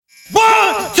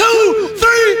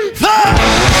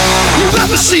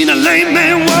Never seen a lame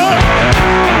man walk.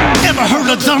 Never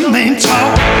heard a dumb man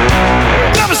talk.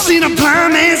 Never seen a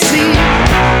blind man see.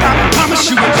 I promise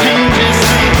you will change his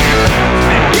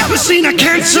name. Never seen a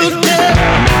cancer dead.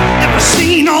 Never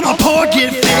seen all the poor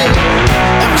get fed.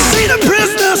 Never seen a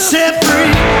prisoner set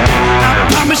free. I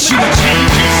promise you will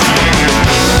change his name.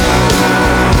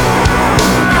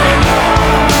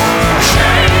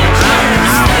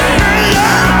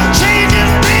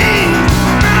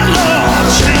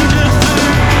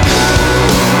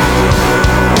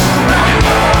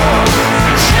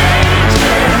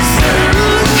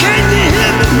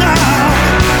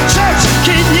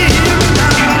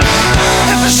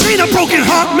 Broken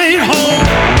heart made whole.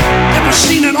 Never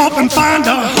seen an orphan find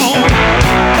a home.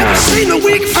 Never seen the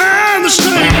weak find the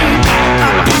strength.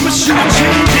 I promise you will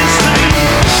change his name.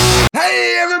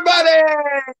 Hey, everybody!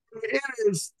 It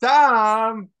is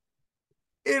time.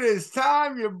 It is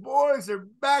time. Your boys are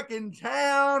back in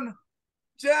town.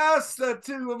 Just the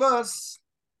two of us.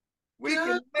 We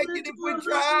can make it if we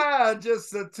try.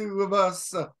 Just the two of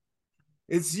us.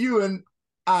 It's you and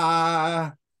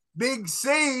I. Big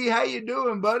C, how you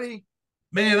doing, buddy?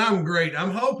 Man, I'm great.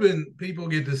 I'm hoping people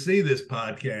get to see this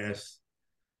podcast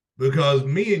because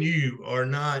me and you are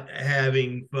not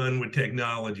having fun with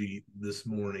technology this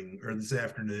morning or this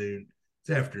afternoon. It's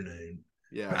afternoon.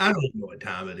 Yeah. I don't know what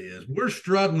time it is. We're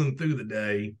struggling through the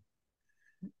day.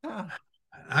 I've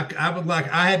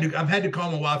had to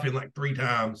call my wife in like 3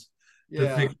 times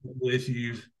to fix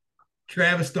issues.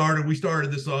 We started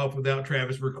this off without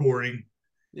Travis recording.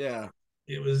 Yeah.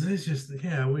 We're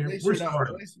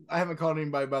starting. I haven't called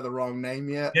anybody by the wrong name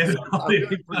yet. Yeah, so I'm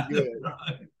doing pretty good.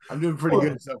 I'm doing pretty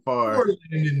good so far. Poor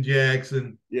Landon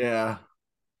Jackson. Yeah.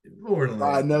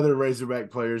 By another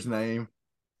Razorback player's name.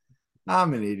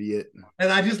 I'm an idiot.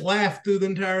 And I just laughed through the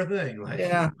entire thing.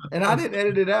 And I didn't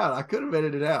edit it out. I could have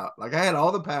edited it out. Like, I had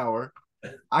all the power.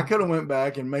 I could have went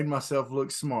back and made myself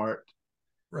look smart.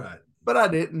 Right. But I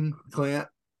didn't, Clint.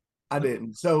 I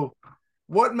didn't. So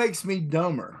what makes me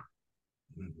dumber?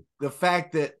 The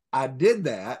fact that I did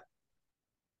that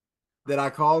I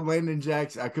called Landon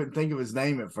Jackson. I couldn't think of his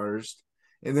name at first.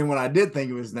 And then when I did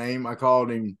think of his name, I called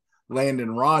him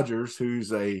Landon Rogers,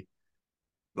 who's a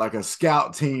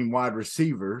scout team wide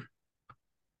receiver.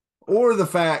 Or the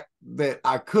fact that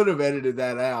I could have edited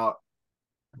that out,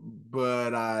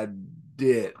 but I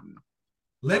didn't.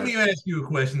 Let me ask you a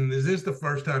question. Is this the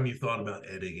first time you thought about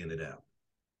editing it out?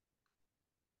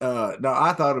 No,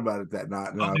 I thought about it that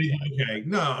night. No, okay.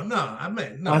 No. I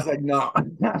was like, no,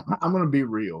 I'm going to be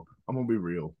real.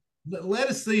 Let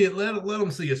us see it. Let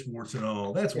them see us, warts and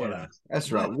all. That's what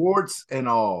That's right. Warts and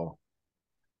all.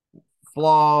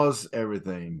 Flaws,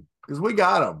 everything. Because we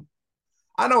got them.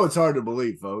 I know it's hard to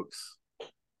believe, folks.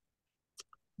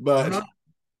 But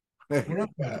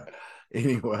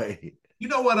anyway. You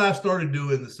know what I started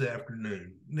doing this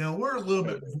afternoon? Now, we're a little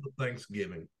bit before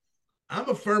Thanksgiving. I'm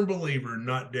a firm believer in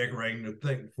not decorating the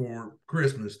thing for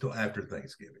Christmas till after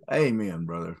Thanksgiving. Amen,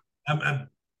 brother. But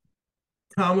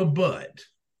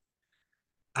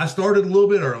I started a little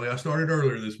bit early. I started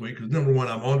earlier this week because, number one,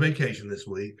 I'm on vacation this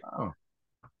week. Oh.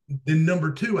 Then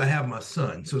number two, I have my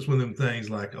son. So it's one of them things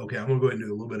like, okay, I'm going to go ahead and do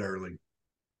it a little bit early.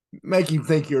 Make him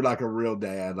think you're like a real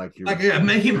dad. Make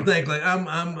him think like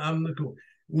I'm the cool.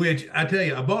 Which I tell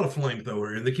you, I bought a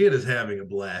flamethrower, and the kid is having a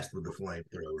blast with the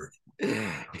flamethrower.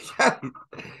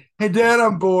 Hey, Dad,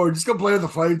 I'm bored. Just go play with the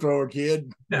flamethrower,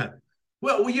 kid. Yeah.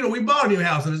 Well, we bought a new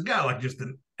house, and it's got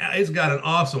it's got an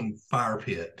awesome fire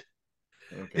pit.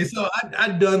 Okay. And so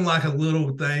I'd done like a little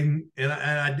thing, and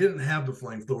I didn't have the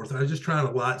flamethrower, so I was just trying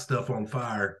to light stuff on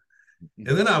fire.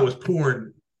 And then I was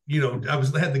pouring.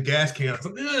 Had the gas can,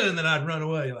 and then I'd run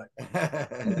away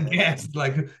gas,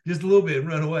 like just a little bit, and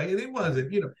run away. And it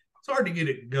wasn't, it's hard to get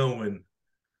it going.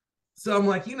 So I'm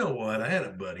like, you know what? I had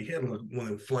a buddy, he had one of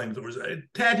them flamethrowers. It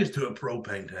attaches to a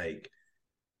propane tank,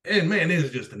 and man, it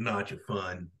is just a notch of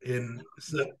fun. And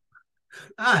so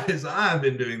I've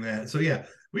been doing that. So yeah,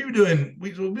 we've been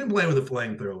playing with a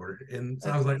flamethrower, and so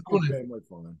I was like,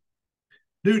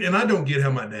 dude, and I don't get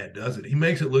how my dad does it. He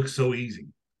makes it look so easy.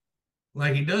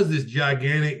 Like, he does this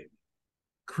gigantic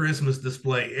Christmas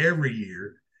display every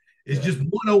year. It's just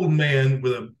one old man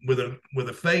with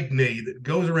a fake knee that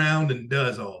goes around and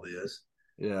does all this.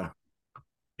 Yeah.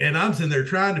 And I'm sitting there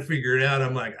trying to figure it out.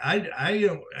 I'm like, I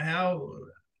don't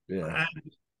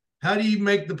how do you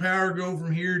make the power go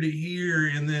from here to here?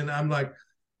 And then I'm like,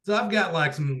 so I've got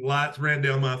like some lights ran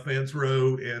down my fence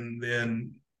row, and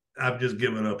then I've just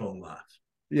given up on lights.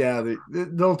 Yeah, the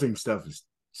adulting stuff is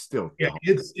still hard.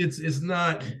 It's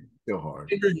not still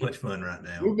hard. It's very much fun right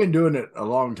now. We've been doing it a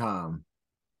long time.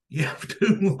 Yeah,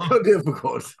 too long. So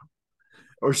difficult.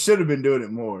 or should have been doing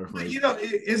it more. But,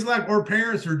 it's like our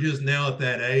parents are just now at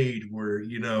that age where,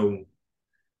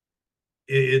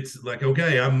 it's like,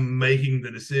 okay, I'm making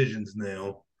the decisions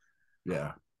now.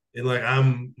 Yeah. And like,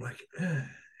 I'm like,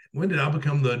 when did I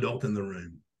become the adult in the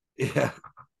room? Yeah.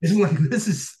 It's like, this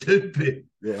is stupid.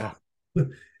 Yeah.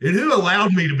 And who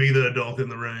allowed me to be the adult in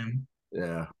the room?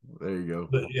 Yeah. There you go.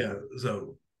 But yeah,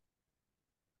 so.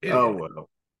 Well.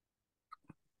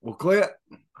 Well, Clint,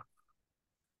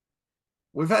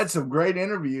 we've had some great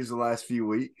interviews the last few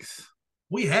weeks.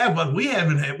 We have, but we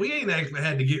ain't actually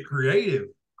had to get creative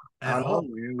at all.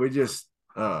 Man. We just,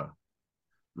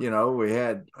 we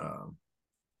had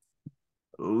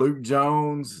Luke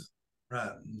Jones,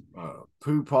 right?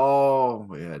 Pooh Paul.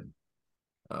 We had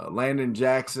Landon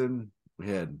Jackson. We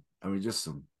had, just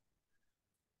some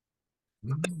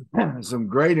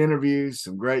great interviews,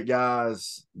 some great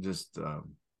guys. Just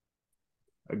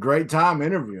a great time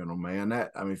interviewing them, man.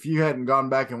 If you hadn't gone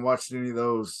back and watched any of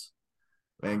those,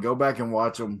 man, go back and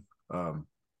watch them.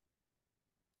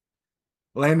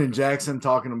 Landon Jackson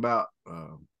talking about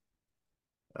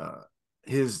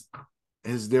his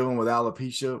dealing with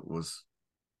alopecia was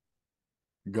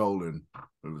golden.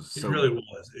 It really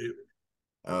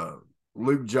was.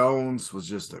 Luke Jones was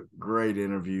just a great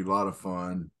interview, a lot of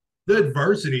fun. The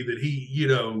adversity that he,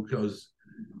 because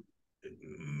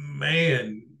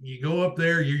man, you go up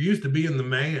there, you're used to being the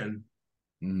man.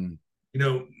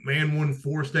 Mm-hmm. Man won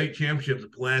 4 state championships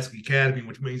at Pulaski Academy,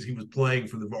 which means he was playing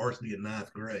for the varsity in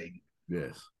 9th grade.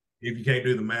 Yes. If you can't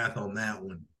do the math on that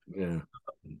one. Yeah.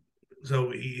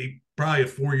 So he probably a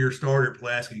 4-year starter at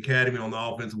Pulaski Academy on the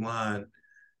offensive line.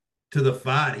 To the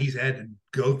fight he's had to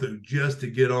go through just to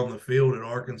get on the field at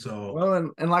Arkansas.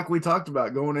 Well, and like we talked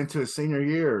about going into his senior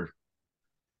year,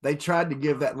 they tried to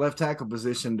give that left tackle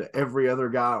position to every other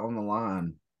guy on the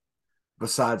line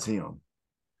besides him.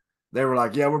 They were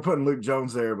like, yeah, we're putting Luke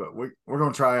Jones there, but we're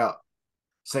going to try out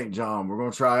St. John. We're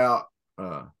going to try out,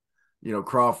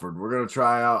 Crawford. We're going to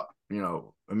try out,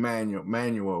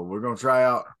 Manuel. We're going to try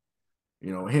out,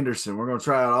 Henderson. We're going to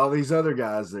try out all these other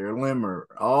guys there, Limmer,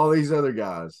 all these other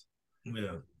guys.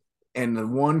 Yeah. And the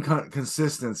one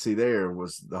consistency there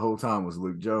was the whole time was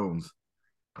Luke Jones.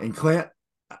 And Clint,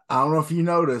 I don't know if you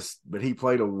noticed, but he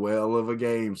played a well of a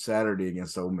game Saturday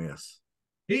against Ole Miss.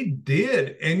 He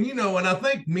did. And, and I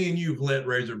think me and you have let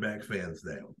Razorback fans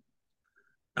down.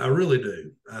 I really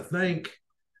do. I think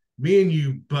me and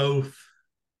you both,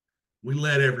 we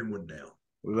let everyone down.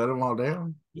 We let them all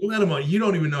down? We let them all. You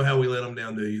don't even know how we let them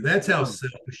down, do you? That's how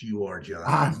selfish you are, John.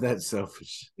 I'm that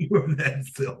selfish. You're that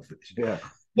selfish. Yeah.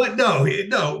 But no.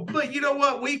 But you know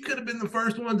what? We could have been the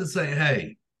first one to say,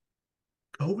 hey,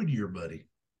 COVID year, buddy.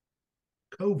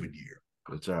 COVID year.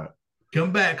 That's right.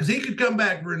 Come back, because he could come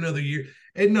back for another year.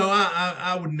 And no,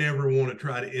 I would never want to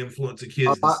try to influence a kid.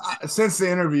 Since the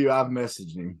interview, I've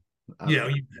messaged him.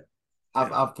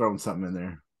 I've thrown something in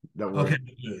there. Don't worry. Okay,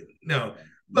 good. No,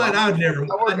 but I'm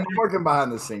working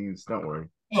behind the scenes. Don't worry.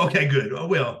 Okay, good. Oh,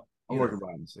 well, I'm working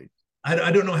behind the scenes.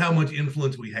 I don't know how much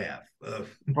influence we have.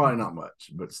 Probably not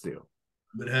much, but still.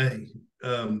 But hey,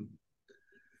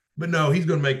 but no, he's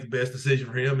going to make the best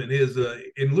decision for him and his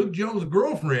and Luke Jones'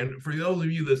 girlfriend. For those of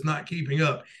you that's not keeping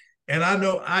up, and I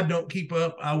know I don't keep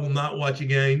up, I will not watch a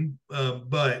game.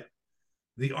 But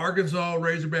the Arkansas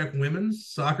Razorback women's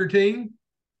soccer team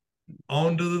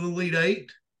on to the Elite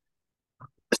Eight.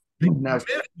 In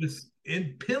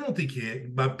penalty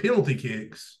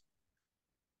kicks.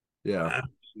 Yeah.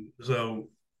 So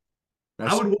now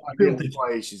I would want penalty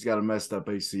play. She's got a messed up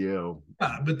ACL.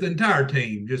 But the entire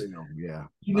team just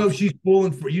she's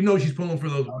pulling for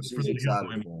those for the young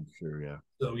women. For sure, yeah.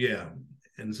 So yeah.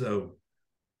 And so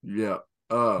yeah.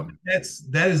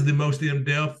 That is the most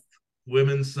in-depth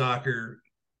women's soccer.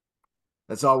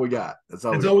 That's all we got. That's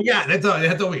all we got. That's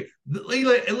all we got. The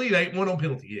Elite Eight won on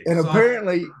penalty kicks. And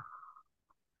apparently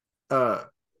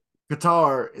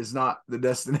Qatar is not the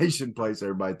destination place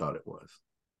everybody thought it was.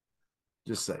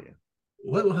 Just saying.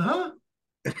 What? Huh?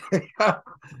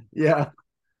 Yeah.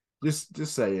 Just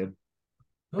saying.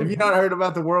 Oh, have you not heard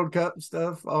about the World Cup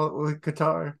stuff with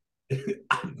Qatar?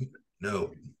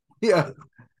 No. Yeah.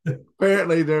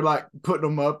 Apparently they're like putting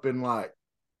them up in like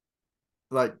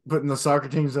putting the soccer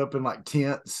teams up in like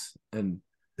tents and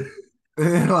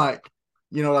like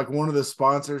one of the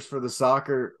sponsors for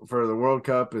the World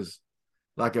Cup is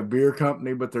like a beer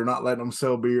company, but they're not letting them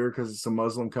sell beer because it's a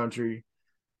Muslim country.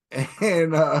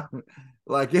 And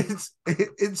like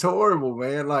it's horrible,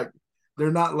 man. Like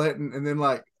they're not letting, and then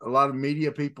like a lot of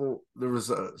media people, there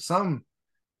was some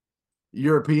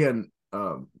European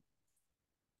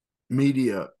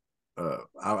media,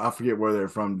 I forget where they're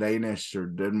from, Danish or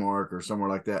Denmark or somewhere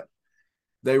like that.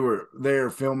 they were there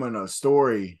filming a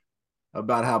story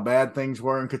about how bad things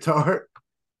were in Qatar,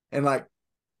 and like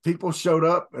people showed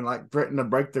up and like threatened to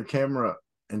break their camera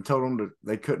and told them that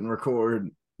they couldn't record.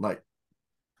 Like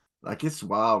it's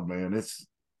wild, man. It's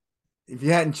if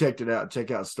you hadn't checked it out,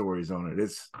 check out stories on it.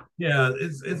 It's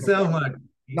it sounds like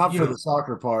not for the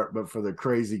soccer part, but for the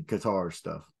crazy Qatar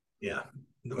stuff. Yeah,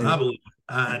 I believe it.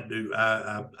 I do.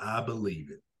 I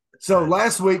believe it. So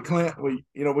last week, Clint, we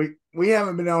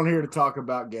haven't been on here to talk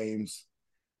about games,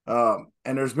 and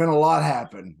there's been a lot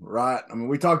happen, right? I mean,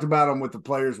 we talked about them with the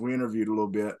players we interviewed a little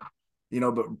bit,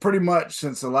 but pretty much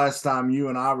since the last time you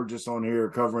and I were just on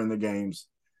here covering the games,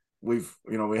 we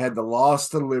had the loss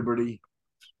to Liberty,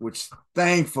 which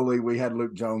thankfully we had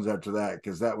Luke Jones after that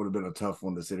because that would have been a tough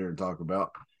one to sit here and talk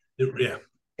about. Yeah.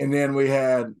 And then we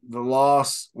had the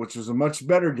loss, which was a much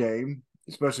better game,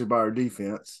 especially by our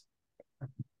defense,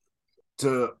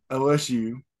 to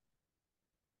LSU.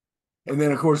 And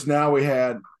then, of course, now we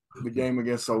had the game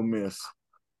against Ole Miss,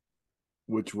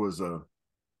 which was a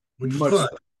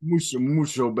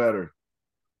mucho better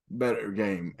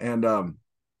game. And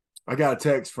I got a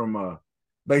text from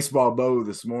Baseball Bo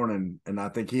this morning, and I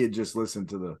think he had just listened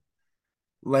to the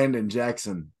Landon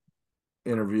Jackson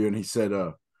interview, and he said,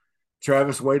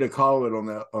 Travis, way to call it on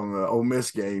the Ole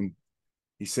Miss game.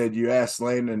 He said you asked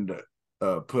Landon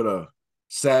to put a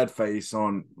sad face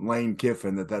on Lane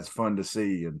Kiffin. That's fun to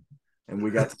see, and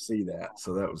we got to see that,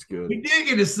 so that was good. We did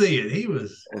get to see it. He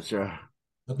was. That's right.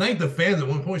 I think the fans at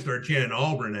one point started chanting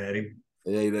Auburn at him.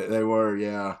 They were,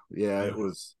 yeah.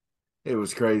 It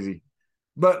was crazy.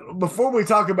 But before we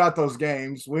talk about those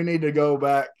games, we need to go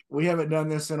back. We haven't done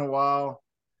this in a while.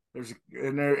 There's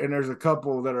a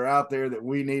couple that are out there that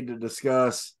we need to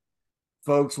discuss.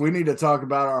 Folks, we need to talk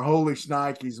about our holy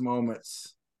shnikes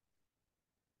moments.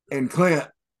 And Clint,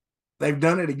 they've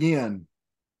done it again.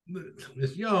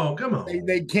 Y'all, come on.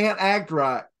 They can't act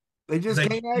right. They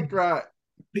can't act right.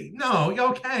 No,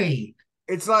 y'all can't.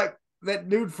 It's like that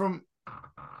dude from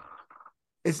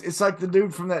it's like the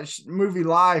dude from that movie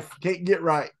Life can't get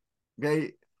right.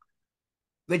 Okay.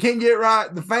 They can't get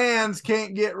right. The fans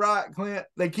can't get right, Clint.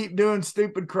 They keep doing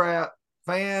stupid crap.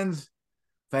 Fans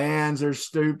are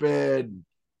stupid.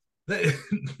 They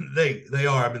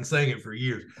are. I've been saying it for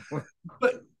years.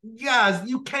 But guys,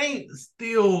 you can't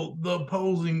steal the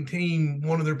opposing team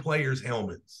one of their players'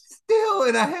 helmets. Still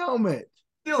in a helmet,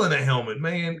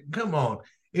 man. Come on.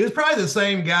 It was probably the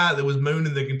same guy that was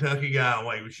mooning the Kentucky guy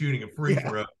while he was shooting a free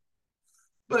throw.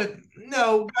 But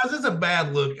no, guys, it's a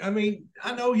bad look. I mean,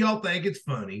 I know y'all think it's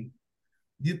funny.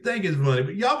 You think it's funny,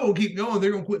 but y'all gonna keep going.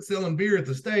 They're gonna quit selling beer at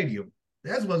the stadium.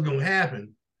 That's what's gonna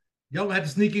happen. Y'all gonna have to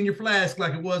sneak in your flask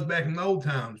like it was back in the old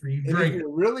times where you drink. If you're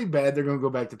really bad, they're gonna go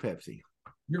back to Pepsi.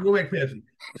 You're going back to Pepsi.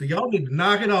 So y'all need to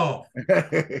knock it off.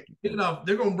 Get it off.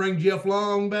 They're gonna bring Jeff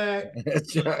Long back.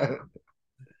 That's right.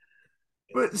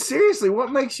 But seriously,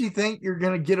 what makes you think you're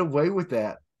gonna get away with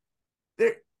that?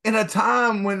 They're in a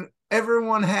time when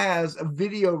everyone has a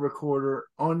video recorder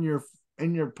in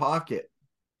your pocket.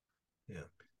 Yeah,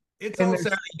 it's on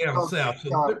Saturday down south.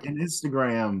 And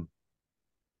Instagram.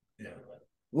 Yeah.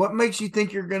 What makes you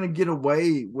think you're going to get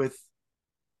away with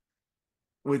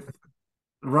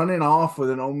running off with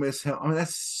an Ole Miss helmet? I mean,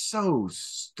 that's so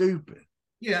stupid.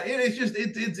 Yeah, and it's just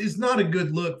it's not a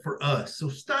good look for us. So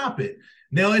stop it.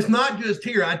 Now, it's not just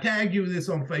here. I tagged you with this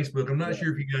on Facebook. I'm not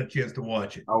sure if you got a chance to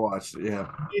watch it. I watched it, yeah.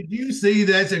 Did you see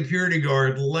that security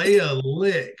guard lay a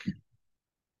lick?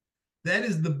 That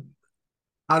is the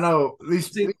 – I know.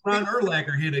 Ron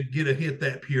Urlacher get a hit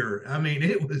that pure. I mean,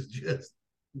 it was just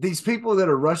 – these people that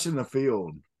are rushing the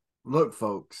field, look,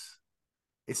 folks,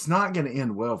 it's not going to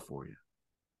end well for you.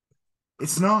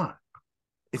 It's not.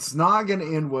 It's not going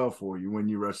to end well for you when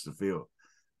you rush the field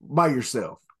by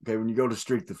yourself, okay, when you go to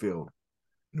streak the field.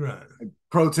 Right.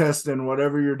 Protesting,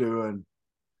 whatever you're doing.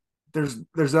 There's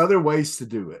other ways to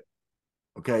do it.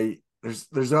 Okay.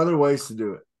 There's other ways to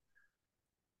do it.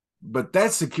 But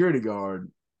that security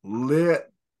guard lit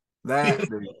that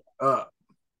thing up.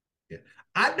 Yeah.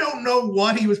 I don't know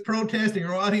what he was protesting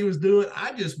or what he was doing.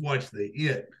 I just watched the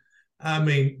hit. I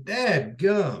mean,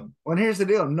 dadgum. Well, here's the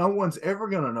deal. No one's ever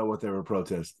gonna know what they were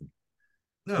protesting.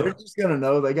 No. They're just gonna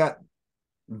know they got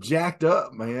jacked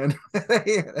up, man.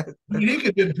 He could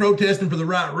have been protesting for the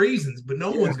right reasons, but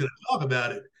no one's going to talk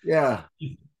about it. Yeah.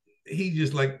 He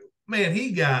just like, man,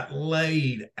 he got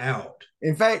laid out.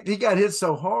 In fact, he got hit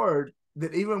so hard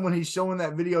that even when he's showing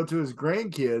that video to his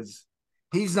grandkids,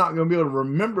 he's not going to be able to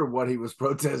remember what he was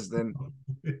protesting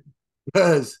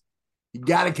because he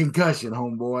got a concussion,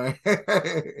 homeboy.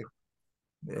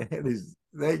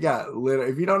 They got lit.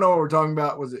 If you don't know what we're talking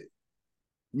about, was it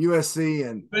USC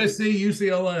and USC,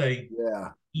 UCLA.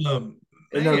 Yeah. Um,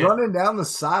 And they're running down the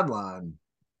sideline,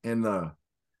 and the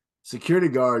security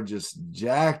guard just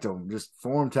jacked them, just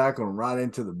form tackled them right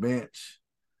into the bench.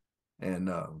 And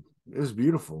it was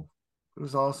beautiful. It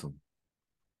was awesome.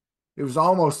 It was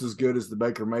almost as good as the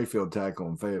Baker Mayfield tackle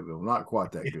in Fayetteville. Not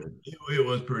quite that good. It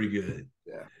was pretty good.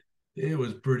 Yeah. It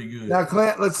was pretty good. Now,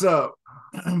 Clint, let's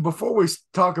before we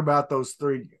talk about those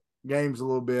three games a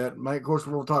little bit, of course,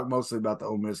 we'll talk mostly about the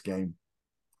Ole Miss game.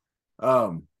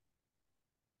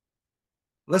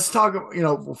 Let's talk,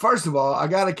 well, first of all, I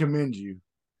got to commend you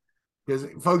because,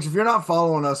 folks, if you're not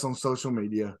following us on social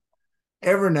media,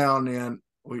 every now and then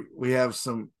we have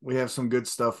some good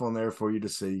stuff on there for you to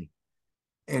see.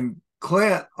 And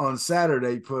Clint on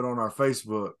Saturday put on our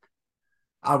Facebook,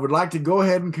 I would like to go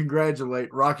ahead and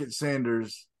congratulate Rocket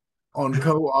Sanders on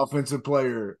co-offensive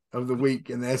player of the week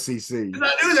in the SEC. I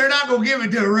knew they're not going to give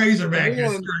it to a Razorback.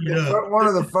 One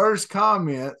of the first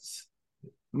comments,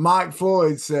 Mike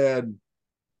Floyd said,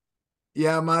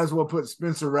 yeah, I might as well put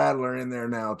Spencer Rattler in there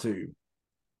now too.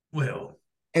 Well,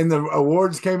 and the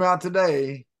awards came out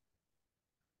today,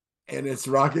 and it's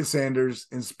Rocket Sanders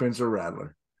and Spencer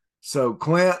Rattler. So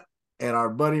Clint and our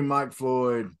buddy Mike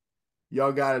Floyd,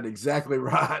 y'all got it exactly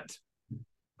right.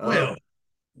 Well,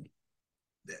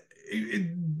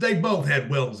 they both had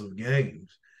wells of games.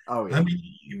 Oh, yeah. I mean,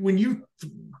 when you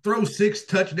throw 6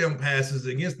 touchdown passes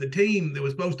against the team that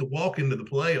was supposed to walk into the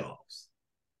playoffs,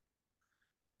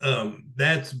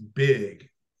 that's big.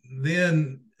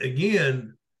 Then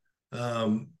again,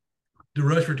 to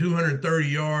rush for 230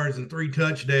 yards and 3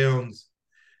 touchdowns,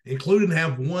 including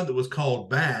have one that was called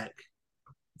back.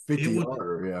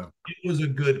 50-yarder, yeah. It was a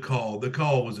good call. The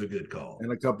call was a good call.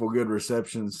 And a couple of good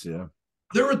receptions, yeah.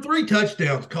 There were 3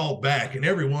 touchdowns called back, and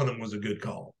every one of them was a good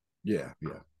call. Yeah,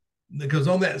 yeah. Because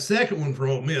on that second one for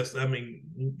Ole Miss, I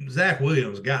mean, Zach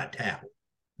Williams got tackled.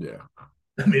 Yeah.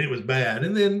 I mean, it was bad.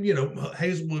 And then,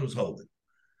 Hazelwood was holding.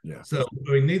 Yeah. So,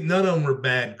 I mean, none of them were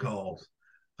bad calls.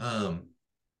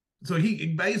 So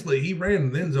he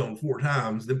ran the end zone 4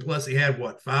 times. Then plus he had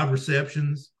 5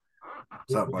 receptions?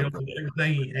 Something like that.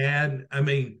 Everything he had. I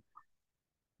mean,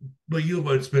 but you know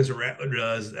what Spencer Rattler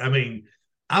does. I mean,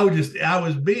 I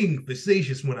was being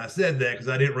facetious when I said that because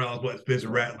I didn't realize what Spencer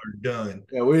Rattler had done.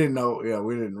 Yeah, we didn't know. Yeah,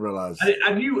 we didn't realize.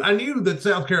 I knew that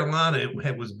South Carolina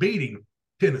was beating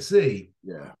Tennessee.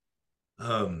 Yeah.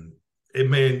 And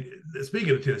man,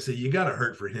 speaking of Tennessee, you got to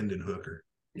hurt for Hendon Hooker.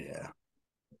 Yeah.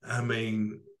 I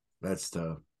mean, that's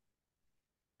tough.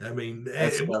 I mean,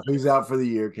 he's out for the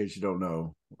year, in case you don't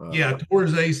know.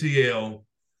 Towards ACL.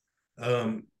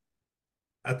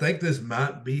 I think this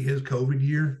might be his COVID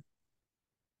year.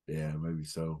 Yeah, maybe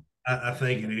so. I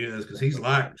think it is because he's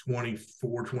like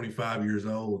 24, 25 years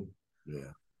old.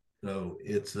 Yeah. So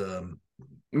it's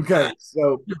okay.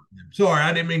 So sorry,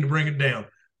 I didn't mean to bring it down.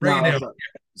 Bring it down.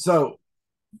 So,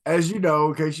 as you know,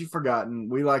 in case you've forgotten,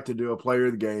 we like to do a player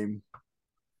of the game.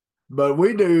 But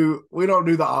we don't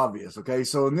do the obvious, okay?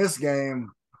 So in this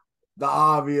game, the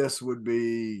obvious would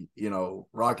be,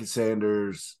 Rocket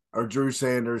Sanders or Drew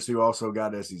Sanders, who also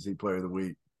got SEC Player of the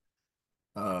Week.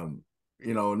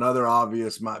 Another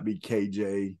obvious might be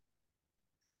KJ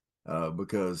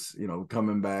because,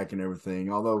 coming back and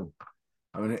everything. Although,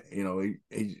 I mean,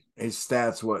 his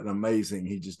stats wasn't amazing.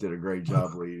 He just did a great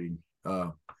job leading.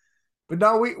 But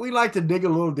no, we like to dig a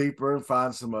little deeper and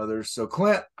find some others. So,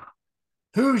 Clint,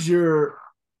 who's your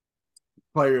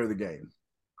player of the game?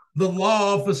 The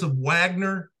law office of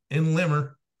Wagner and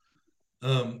Limmer.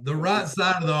 The right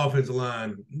side of the offensive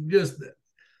line, just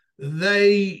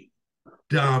they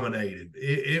dominated.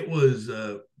 It was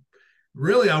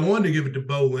really, I wanted to give it to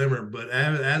Bo Limmer, but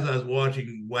as I was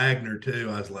watching Wagner too,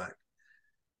 I was like,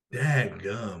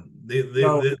 dadgum.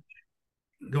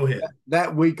 Go ahead.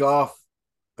 That week off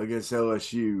against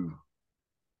LSU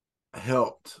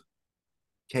helped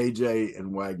KJ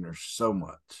and Wagner so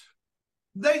much.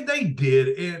 They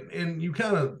did, and you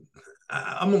kind of.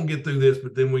 I'm gonna get through this,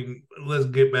 but then let's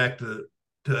get back to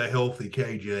a healthy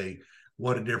KJ.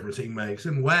 What a difference he makes,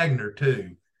 and Wagner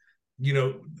too.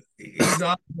 He's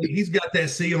got that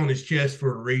C on his chest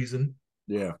for a reason.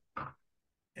 Yeah,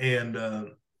 and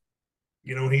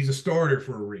he's a starter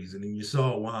for a reason, and you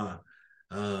saw why.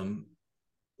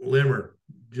 Limmer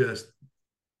just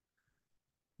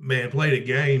played a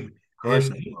game.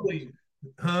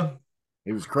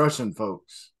 He was crushing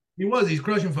folks. He's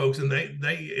crushing folks, and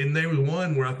there was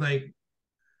one where I think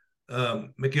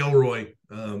McElroy,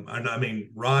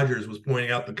 Rogers was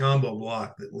pointing out the combo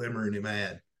block that Limmer and him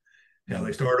had. How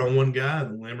they started on one guy,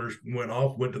 and Limmer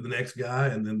went to the next guy,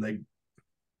 and then they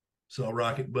saw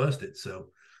Rocket bust it. So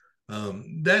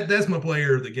that's my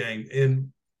player of the game.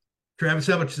 And Travis,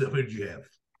 how much? Who did you have?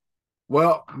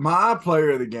 Well, my player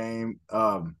of the game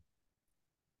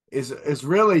is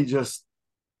really just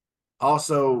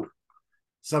also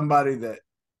somebody that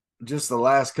just the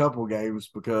last couple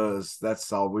games, because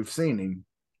that's all we've seen him.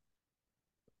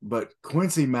 But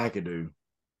Quincy McAdoo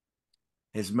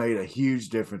has made a huge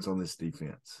difference on this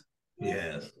defense.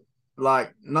 Yes.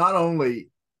 Like, not only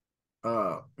he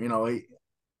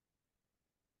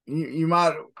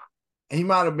might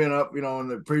have been up, in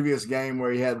the previous game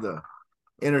where he had the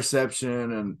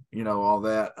interception and all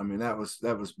that. I mean, that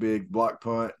was big, block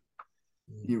punt.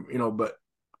 But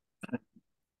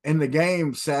in the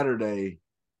game Saturday,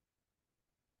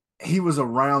 he was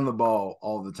around the ball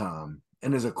all the time.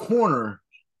 And as a corner,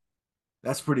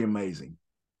 that's pretty amazing.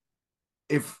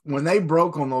 When they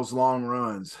broke on those long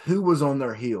runs, who was on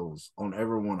their heels on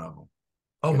every one of them?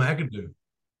 Oh, McAdoo.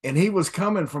 And he was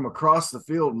coming from across the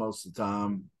field most of the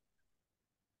time.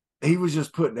 He was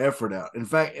just putting effort out. In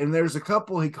fact, and there's a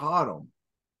couple he caught him.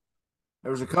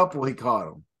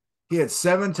 He had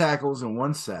 7 tackles and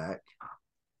 1 sack.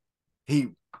 He,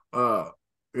 one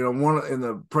in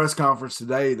the press conference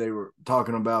today, they were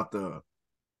talking about the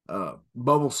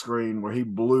bubble screen where he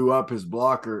blew up his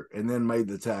blocker and then made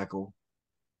the tackle.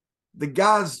 The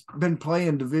guy's been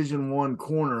playing Division I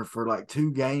corner for like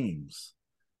 2 games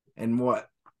and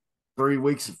 3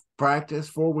 weeks of practice,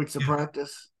 4 weeks of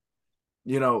practice,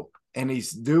 and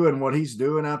he's doing what he's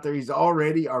doing out there. He's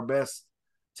already our best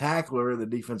tackler in the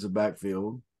defensive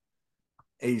backfield.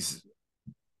 He's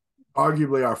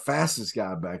arguably our fastest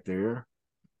guy back there.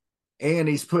 And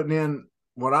he's putting in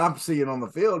what I'm seeing on the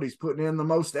field. He's putting in the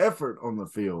most effort on the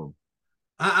field.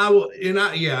 I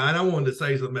wanted to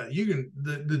say something about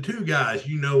the 2 guys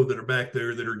that are back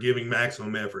there that are giving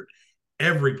maximum effort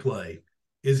every play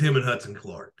is him and Hudson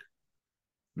Clark.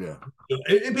 Yeah.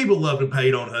 And people love to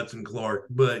hate on Hudson Clark,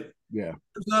 but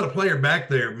there's not a player back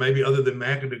there, maybe other than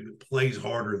McAdoo, that plays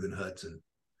harder than Hudson.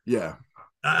 Yeah.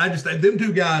 I just them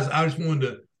 2 guys, I just wanted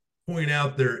to point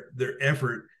out their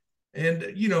effort.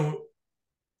 And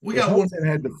we got one that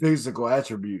had the physical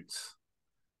attributes,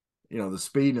 the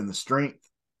speed and the strength.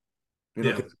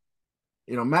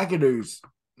 McAdoo's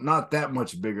not that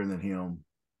much bigger than him,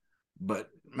 but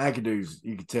McAdoo's,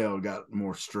 you could tell, got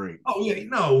more strength. Oh yeah,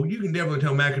 no, you can definitely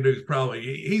tell McAdoo's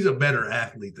he's a better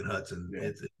athlete than Hudson. Yeah.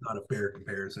 It's not a fair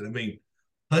comparison. I mean,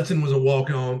 Hudson was a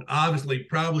walk-on, obviously,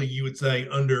 probably you would say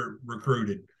under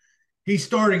recruited. He's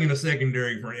starting in a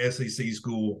secondary for an SEC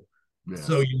school,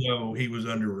 so he was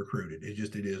under recruited. It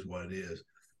is what it is.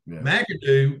 Yeah.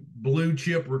 McAdoo, blue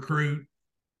chip recruit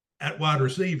at wide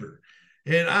receiver.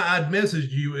 And I'd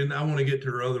messaged you, and I want to get to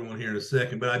her other one here in a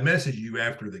second, but I messaged you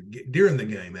during the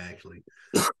game, actually.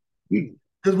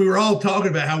 Because we were all talking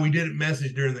about how we didn't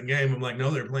message during the game. I'm like, no,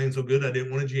 they're playing so good, I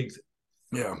didn't want to jinx it.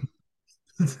 Yeah.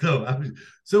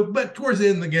 But towards the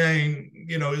end of the game,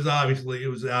 it was out of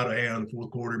hand in the fourth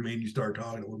quarter. I mean, you start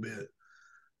talking a little bit.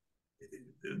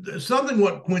 Something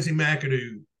what Quincy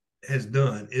McAdoo has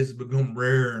done is become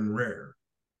rarer and rarer.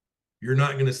 You're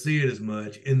not going to see it as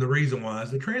much. And the reason why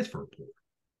is the transfer portal.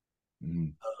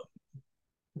 Mm-hmm.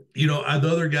 The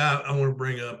other guy I want to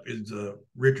bring up is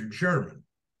Richard Sherman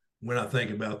when I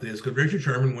think about this, because Richard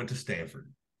Sherman went to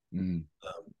Stanford. Mm-hmm.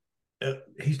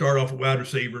 He started off a wide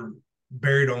receiver,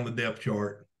 buried on the depth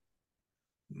chart,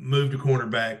 moved to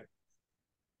cornerback.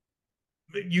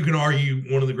 You can argue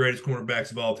one of the greatest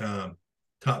cornerbacks of all time,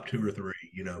 top 2 or 3,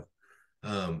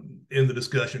 in the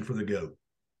discussion for the GOAT.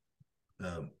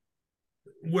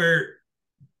 Where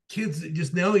kids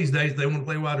just now these days, they want to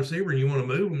play wide receiver and you want to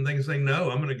move them, they can say, no,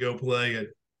 I'm going to go play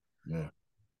it. Yeah.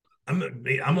 I'm going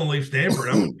to leave Stanford.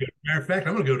 Matter of fact,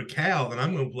 I'm going to go to Cal and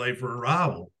I'm going to play for a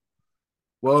rival.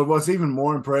 Well, what's even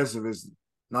more impressive is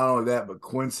not only that, but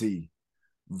Quincy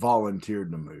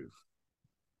volunteered to move.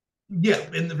 Yeah,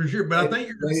 and for sure. But I think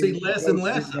you're going to see less and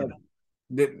less of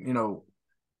it.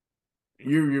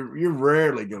 You're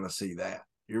rarely going to see that.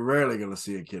 You're rarely going to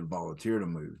see a kid volunteer to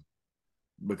move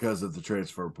because of the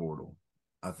transfer portal.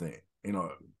 I think,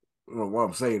 what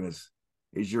I'm saying is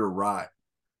you're right.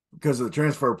 Because of the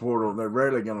transfer portal, they're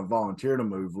rarely going to volunteer to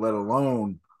move, let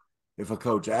alone if a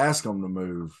coach asks them to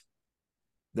move,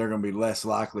 they're going to be less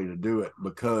likely to do it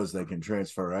because they can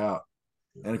transfer out.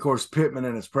 And, of course, Pittman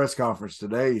in his press conference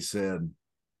today said,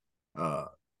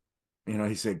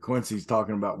 he said Quincy's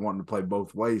talking about wanting to play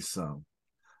both ways some.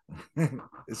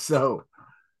 So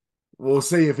we'll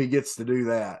see if he gets to do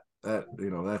that.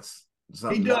 That's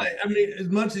something. He does. I mean, as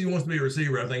much as he wants to be a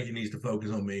receiver, I think he needs to focus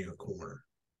on being a corner.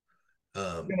 He's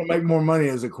going to make more money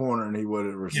as a corner than he would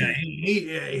at receiver.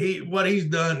 Yeah, he what he's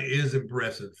done is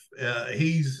impressive.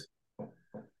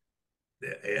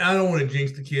 I don't want to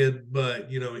jinx the kid, but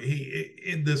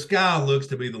the sky looks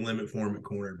to be the limit for him at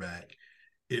cornerback.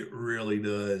 It really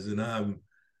does, and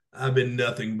I've been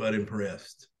nothing but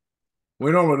impressed.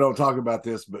 We normally don't talk about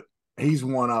this, but he's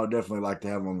one I would definitely like to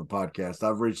have on the podcast.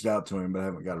 I've reached out to him, but I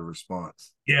haven't got a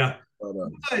response. Yeah,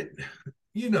 but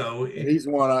he's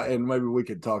one, and maybe we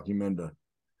could talk him into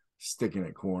sticking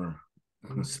at corner.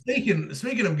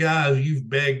 Speaking of guys you've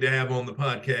begged to have on the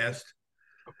podcast,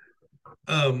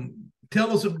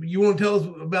 you want to tell us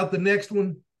about the next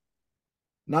one?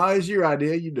 No, it's your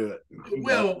idea. You do it.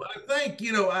 Well, I think,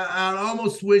 I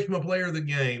almost switched my player of the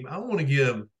game. I want to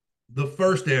give the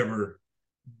first ever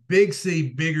Big C,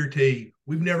 Bigger T.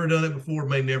 We've never done it before,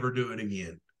 may never do it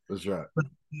again. That's right.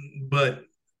 But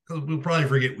we'll probably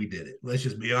forget we did it. Let's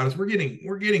just be honest. We're getting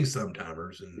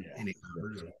sometimers and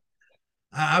anytimers.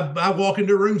 I walk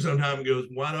into a room sometime and goes,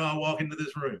 why do I walk into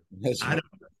this room? That's right.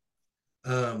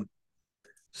 I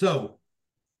don't.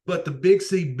 But the Big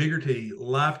C, Bigger T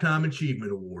Lifetime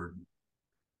Achievement Award,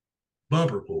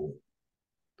 bumper pool.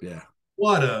 Yeah.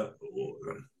 What a.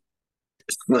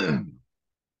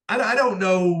 I don't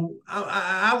know.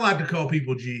 I like to call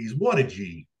people G's. What a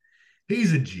G.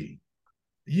 He's a G.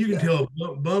 You can tell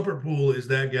Bumper Pool is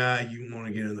that guy you want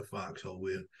to get in the foxhole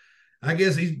with. I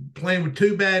guess he's playing with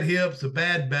 2 bad hips, a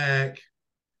bad back.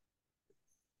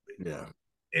 Yeah.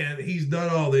 And he's done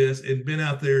all this and been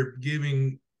out there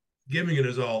giving it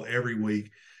his all every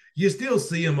week. You still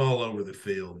see him all over the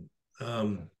field.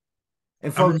 And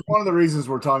folks, one of the reasons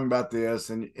we're talking about this,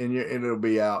 and it'll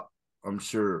be out, I'm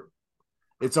sure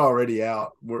it's already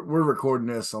out. We're recording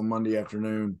this on Monday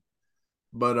afternoon,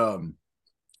 but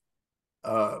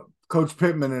Coach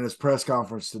Pittman in his press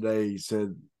conference today, he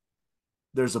said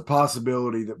there's a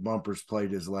possibility that Bumpers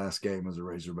played his last game as a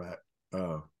Razorback.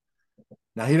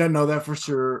 Now he doesn't know that for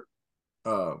sure,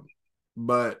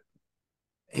 but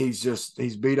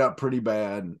he's beat up pretty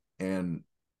bad, and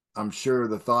I'm sure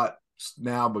the thought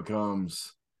now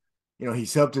becomes,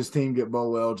 he's helped his team get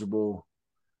bowl eligible.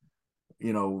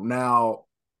 Now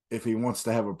if he wants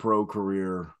to have a pro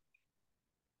career,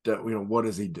 what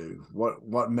does he do?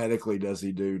 What medically does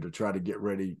he do to try to get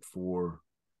ready for?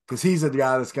 Because he's a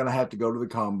guy that's going to have to go to the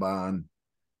combine.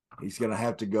 He's going to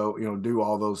have to go, do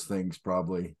all those things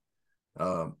probably.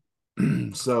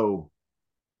 So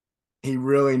he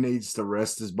really needs to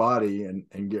rest his body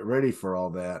and get ready for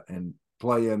all that. And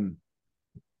playing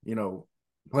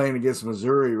against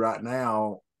Missouri right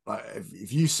now,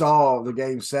 if you saw the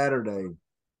game Saturday,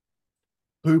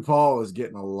 Pooh Paul is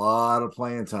getting a lot of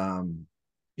playing time.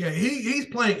 Yeah, he's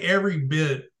playing every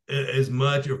bit as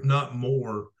much, if not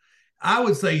more. I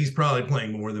would say he's probably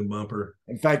playing more than Bumper.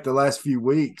 In fact, the last few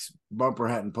weeks, Bumper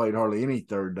hadn't played hardly any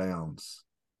third downs.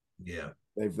 Yeah.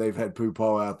 They've had Pooh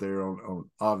Paul out there on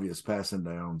obvious passing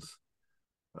downs.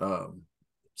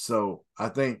 So I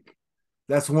think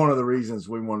that's one of the reasons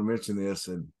we want to mention this.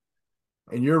 And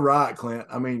you're right, Clint.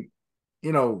 I mean,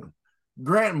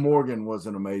 Grant Morgan was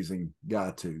an amazing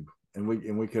guy too. And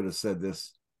we could have said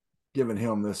this, given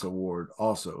him this award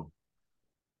also.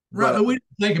 Right, but we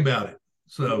didn't think about it.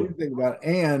 So think about it.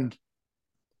 And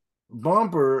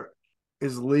Bumper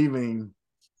is leaving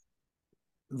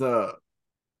the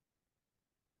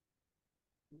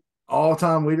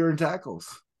all-time leader in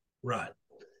tackles. Right.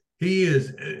 He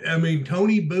is. I mean,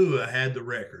 Tony Bua had the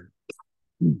record.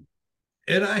 And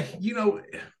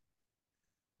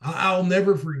I'll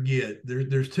never forget.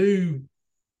 There's two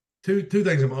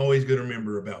things I'm always going to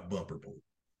remember about Bumper Pool.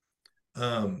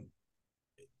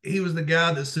 He was the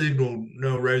guy that signaled,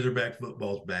 no, Razorback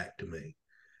football's back to me.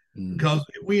 Because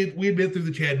we had been through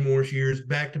the Chad Morris years,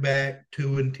 back-to-back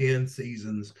 2-10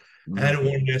 seasons. Hadn't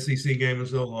won an SEC game in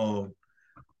so long.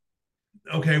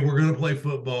 Okay, we're going to play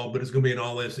football, but it's going to be an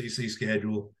all-SEC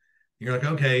schedule. You're like,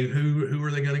 okay, who are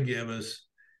they going to give us?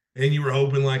 And you were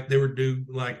hoping like they would do,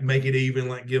 like make it even,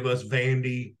 like give us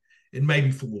Vandy and maybe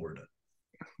Florida.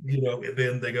 And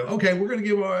then they go, okay, we're going to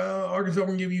give Arkansas, we're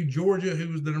going to give you Georgia,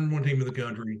 who was the number 1 team in the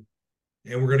country,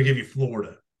 and we're going to give you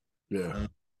Florida. Yeah.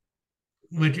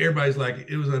 Which everybody's like,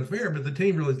 it was unfair, but the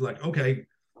team really is like, okay,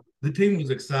 the team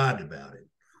was excited about it.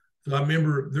 So I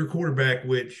remember their quarterback,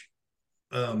 which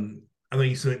I think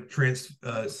he since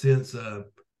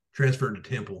transferred to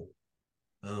Temple.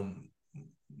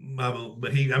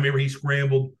 But I remember he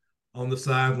scrambled on the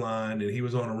sideline and he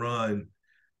was on a run,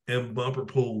 and Bumper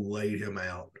Pool laid him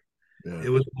out. Yeah. It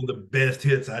was one of the best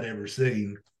hits I'd ever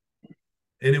seen.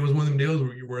 And it was one of them deals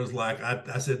where it was like,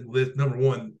 I said, number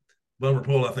one, Bumper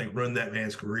Pool, I think, ruined that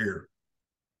man's career.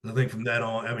 I think from that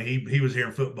on, I mean, he was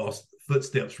hearing football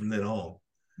footsteps from then on.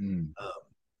 And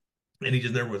he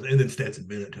just never was. And then Stetson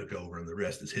Bennett took over, and the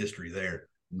rest is history there.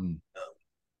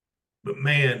 But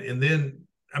man, and then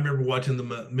I remember watching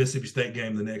the Mississippi State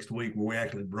game the next week where we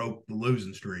actually broke the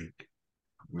losing streak.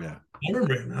 Yeah. I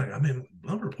remember, I mean,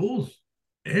 Bumper Pool's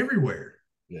everywhere.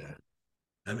 Yeah.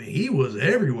 I mean, he was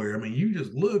everywhere. I mean, you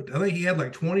just looked. I think he had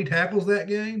like 20 tackles that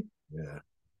game. Yeah.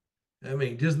 I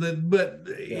mean, just that. But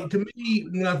to me,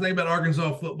 when I think about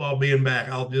Arkansas football being back,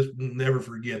 I'll just never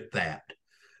forget that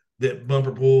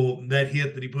Bumper Pool, that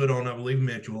hit that he put on, I believe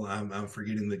Mitchell. I'm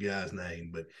forgetting the guy's name,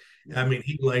 but I mean,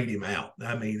 he laid him out.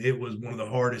 I mean, it was one of the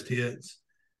hardest hits,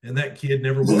 and that kid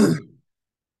never was.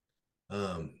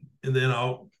 And then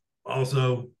I'll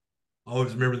also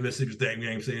always remember the Mississippi State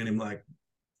game, seeing him like,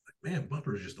 man,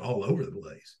 Bumper's just all over the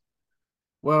place.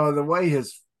 Well, the way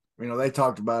they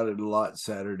talked about it a lot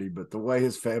Saturday, but the way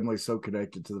his family's so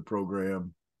connected to the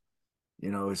program,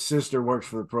 his sister works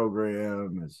for the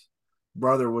program, his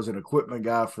brother was an equipment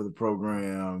guy for the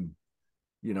program,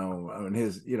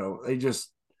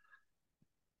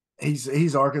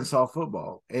 he's Arkansas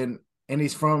football, and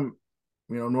he's from,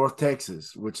 North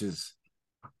Texas, which is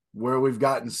where we've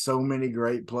gotten so many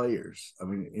great players. I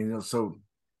mean, so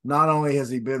not only has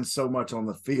he been so much on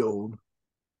the field,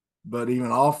 but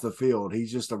even off the field,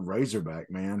 he's just a Razorback,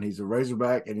 man. He's a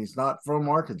Razorback, and he's not from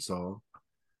Arkansas,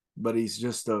 but he's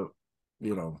just so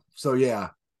yeah,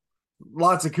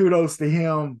 lots of kudos to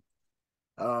him.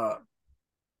 I'm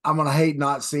going to hate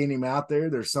not seeing him out there.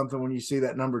 There's something when you see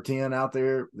that number 10 out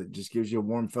there that just gives you a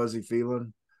warm, fuzzy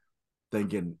feeling,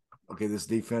 thinking, okay, this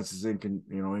defense is in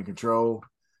control.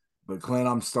 But Clint,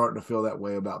 I'm starting to feel that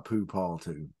way about Pooh Paul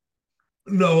too.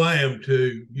 No, I am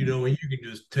too. And you can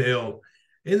just tell.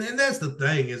 And that's the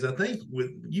thing is, I think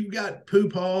you've got Pooh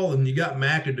Paul and you got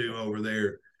McAdoo over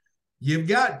there. You've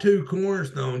got two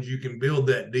cornerstones you can build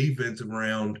that defense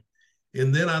around.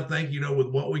 And then I think, with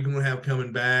what we're going to have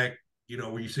coming back,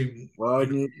 where you see. Well,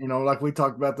 like we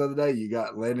talked about the other day, you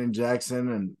got Landon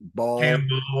Jackson and Ball,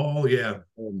 yeah.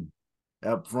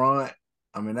 Up front.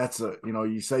 I mean, that's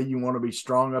you say you want to be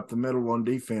strong up the middle on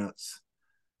defense.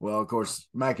 Well, of course,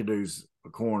 McAdoo's a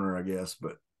corner, I guess,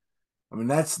 but I mean,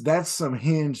 that's some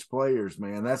hinge players,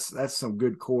 man. That's some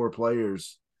good core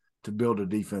players to build a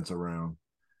defense around.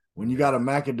 When you got a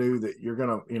McAdoo that you're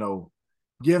going to,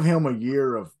 give him a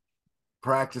year of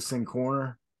practicing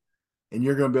corner, and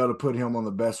you're going to be able to put him on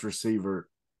the best receiver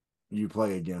you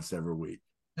play against every week.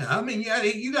 I mean, yeah,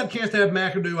 you got a chance to have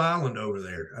McAdoo Island over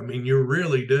there. I mean, you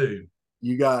really do.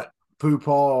 You got Pooh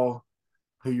Paul,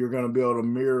 who you're going to be able to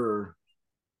mirror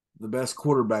the best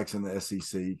quarterbacks in the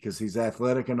SEC because he's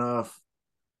athletic enough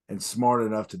and smart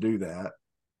enough to do that.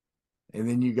 And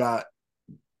then you got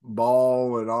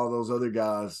Ball and all those other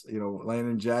guys,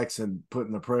 Landon Jackson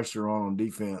putting the pressure on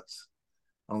defense,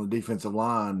 on the defensive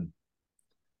line.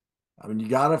 I mean, you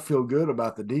got to feel good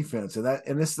about the defense.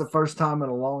 And this is the first time in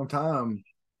a long time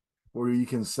where you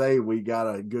can say we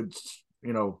got a good,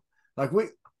 I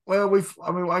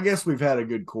guess we've had a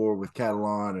good core with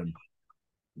Catalan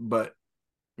but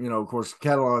of course,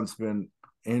 Catalan's been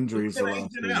injuries.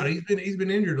 He's been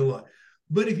injured a lot.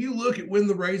 But if you look at when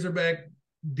the Razorback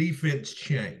defense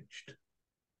changed,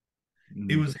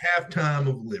 it was halftime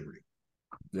of Liberty.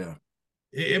 Yeah.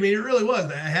 I mean, it really was.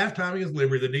 At halftime against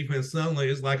Liberty, the defense suddenly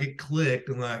is like it clicked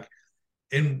and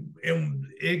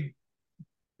it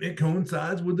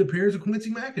coincides with the appearance of Quincy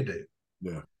McAdoo.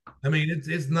 Yeah. I mean,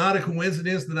 it's not a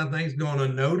coincidence that I think is gone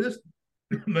unnoticed.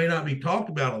 It may not be talked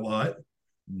about a lot,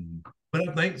 but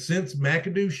I think since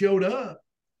McAdoo showed up,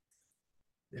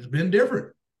 it's been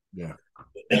different. Yeah.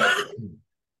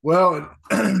 Well,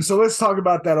 so let's talk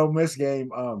about that Ole Miss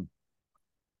game. Of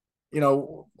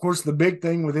course, the big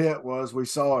thing with it was we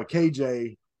saw a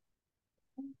KJ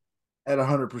at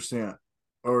 100%,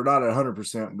 or not at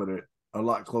 100%, but a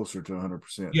lot closer to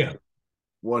 100%. Yeah.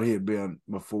 What he had been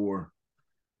before.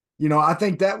 I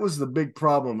think that was the big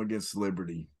problem against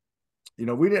Liberty.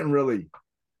 We didn't really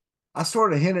 – I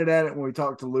sort of hinted at it when we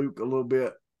talked to Luke a little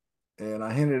bit, and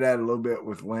I hinted at it a little bit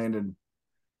with Landon.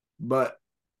 But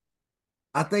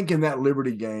I think in that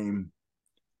Liberty game,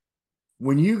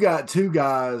 when you got two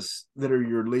guys that are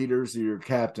your leaders or your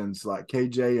captains like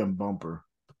KJ and Bumper,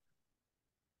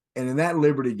 and in that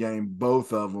Liberty game,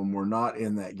 both of them were not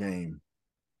in that game.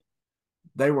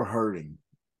 They were hurting.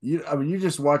 You're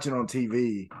just watching on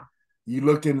TV. You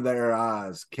looked into their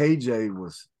eyes. KJ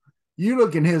was – you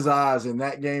look in his eyes in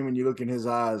that game and you look in his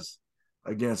eyes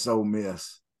against Ole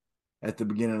Miss at the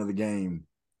beginning of the game,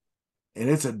 and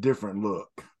it's a different look,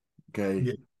 okay?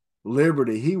 Yeah.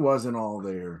 Liberty, he wasn't all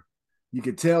there. You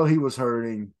could tell he was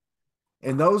hurting,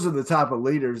 and those are the type of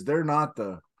leaders. They're not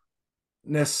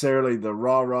necessarily the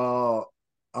rah-rah,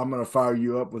 I'm going to fire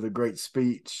you up with a great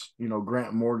speech,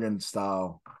 Grant Morgan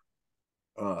style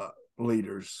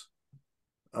leaders.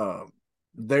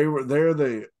 they're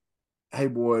the, hey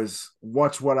boys,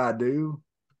 watch what I do,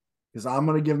 because I'm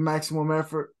going to give maximum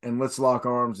effort, and let's lock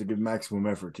arms and give maximum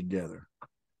effort together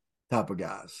type of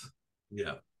guys.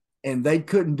 Yeah. And they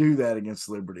couldn't do that against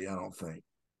Liberty, I don't think.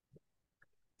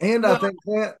 And I think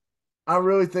that, I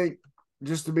really think,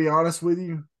 just to be honest with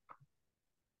you,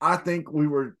 I think we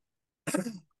were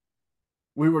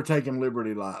taking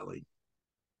Liberty lightly.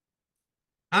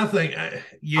 I think,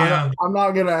 I'm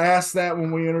not going to ask that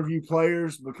when we interview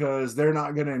players, because they're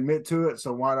not going to admit to it.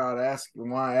 So why not ask?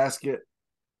 Why ask it?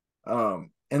 And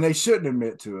they shouldn't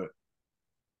admit to it.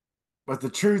 But the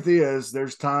truth is,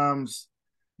 there's times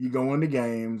you go into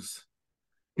games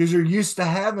because you're used to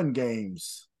having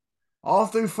games. All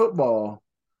through football,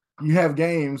 you have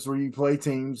games where you play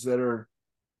teams that are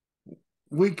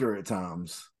weaker at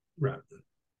times. Right.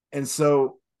 And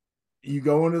so you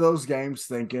go into those games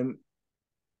thinking,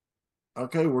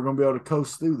 okay, we're going to be able to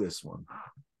coast through this one.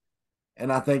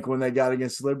 And I think when they got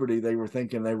against Liberty, they were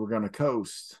thinking they were going to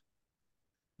coast.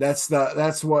 That's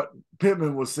what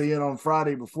Pittman was seeing on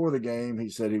Friday before the game. He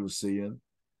said he was seeing.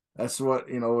 That's what,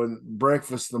 in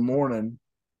breakfast the morning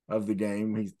of the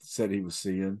game, he said he was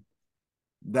seeing.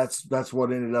 That's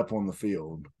what ended up on the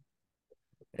field.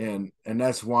 And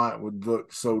that's why it would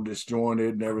look so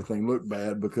disjointed and everything looked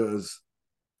bad, because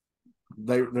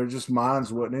they're just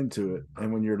minds wasn't into it.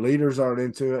 And when your leaders aren't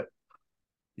into it,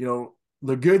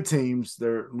 the good teams,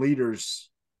 their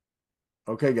leaders,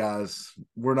 okay, guys,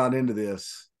 we're not into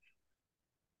this.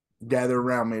 Gather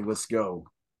around me, let's go.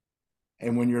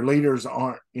 And when your leaders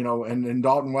aren't, and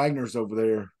Dalton Wagner's over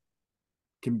there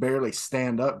can barely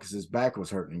stand up because his back was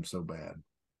hurting him so bad.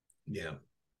 Yeah.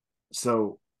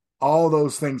 So all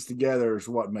those things together is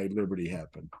what made Liberty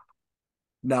happen.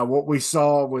 Now, what we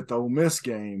saw with the Ole Miss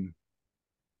game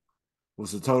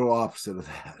was the total opposite of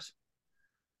that.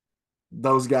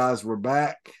 Those guys were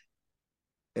back,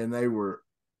 and they were,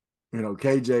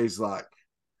 KJ's like,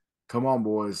 come on,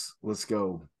 boys, let's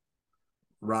go.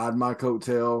 Ride my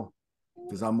coattail,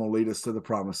 because I'm going to lead us to the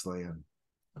promised land.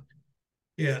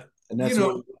 Yeah. And that's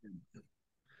what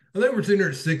I think we're sitting there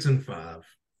at 6-5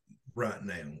 right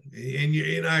now.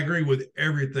 And I agree with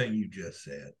everything you just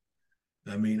said.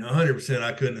 I mean, 100%,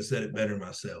 I couldn't have said it better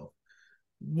myself.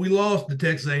 We lost the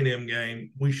Texas A&M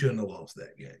game. We shouldn't have lost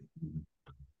that game.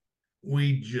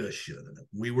 We just shouldn't have.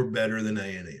 We were better than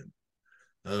A&M.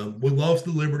 We lost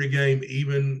the Liberty game,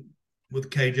 even with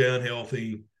KJ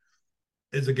unhealthy.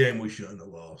 It's a game we shouldn't have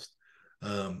lost.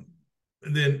 And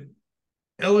then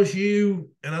LSU,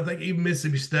 and I think even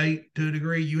Mississippi State to a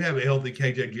degree, you have a healthy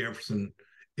KJ Jefferson,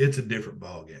 it's a different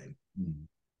ball game. Mm-hmm.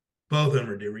 Both of them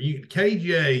are different.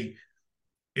 KJ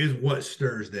is what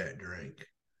stirs that drink.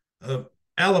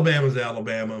 Alabama's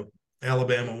Alabama.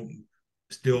 Alabama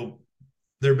still,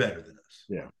 they're better than us.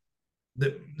 Yeah.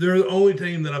 They're the only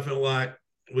team that I feel like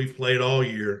we've played all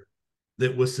year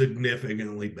that was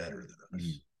significantly better than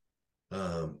us.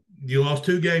 Mm-hmm. You lost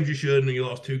 2 games you shouldn't, and you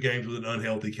lost 2 games with an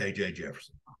unhealthy KJ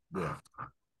Jefferson. Yeah.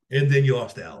 And then you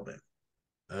lost to Alabama.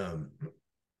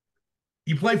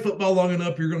 You play football long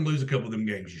enough, you're going to lose a couple of them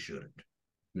games you shouldn't.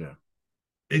 Yeah.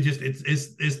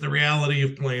 It's the reality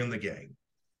of playing the game.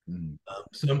 Mm-hmm.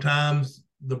 Sometimes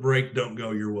the break don't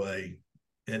go your way,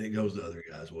 and it goes the other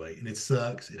guy's way, and it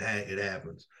sucks. It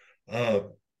happens.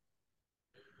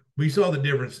 We saw the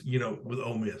difference, with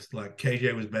Ole Miss. Like,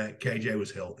 KJ was back, KJ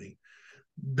was healthy.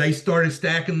 They started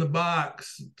stacking the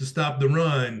box to stop the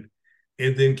run,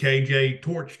 and then KJ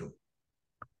torched them.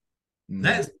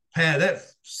 Mm. That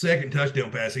second touchdown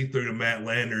pass he threw to Matt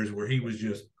Landers, where he was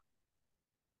just.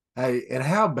 Hey, and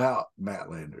how about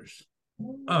Matt Landers?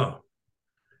 Oh,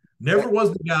 never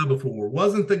was the guy before.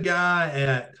 Wasn't the guy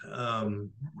at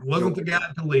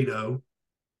Toledo.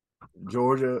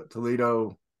 Georgia,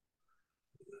 Toledo.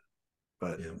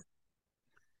 But yeah.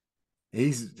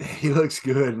 He looks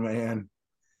good, man.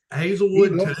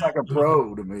 Hazelwood he looks like a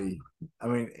pro to me. I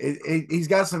mean, he's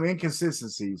got some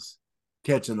inconsistencies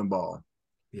catching the ball.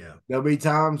 Yeah, there'll be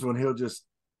times when he'll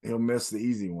miss the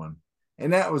easy one,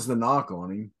 and that was the knock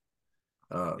on him.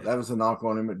 That was the knock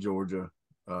on him at Georgia.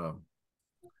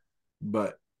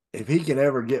 But if he can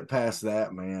ever get past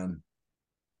that, man,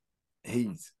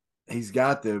 he's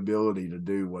got the ability to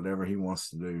do whatever he wants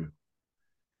to do.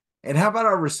 And how about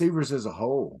our receivers as a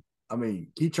whole? I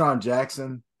mean, Keytron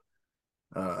Jackson.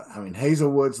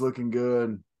 Hazelwood's looking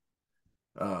good.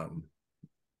 Bryce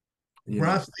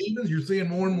Stevens, you're seeing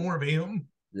more and more of him.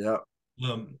 Yeah.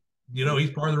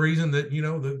 He's part of the reason that,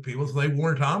 the people say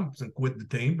Warren Thompson quit the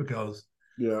team, because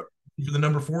he's the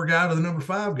number 4 guy to the number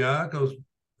 5 guy, because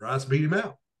Bryce beat him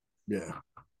out. Yeah.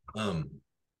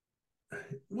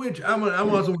 which I'm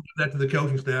also going to that to the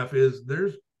coaching staff is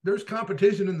there's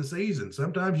competition in the season.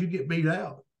 Sometimes you get beat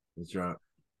out. That's right.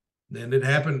 And it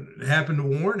happened to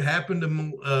Warren, happened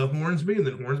to Hornsby, and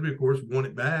then Hornsby, of course, won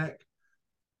it back.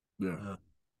 Yeah.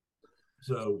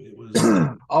 So it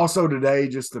was also today,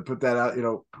 just to put that out,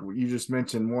 you just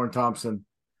mentioned Warren Thompson.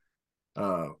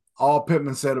 All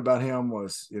Pittman said about him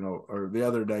was, or the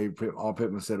other day, all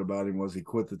Pittman said about him was he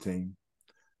quit the team.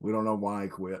 We don't know why he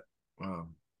quit.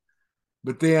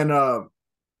 But then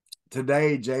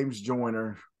today, James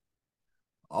Joyner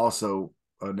also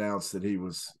announced that he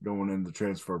was going in the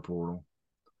transfer portal.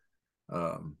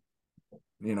 I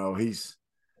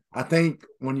think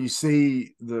when you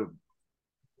see the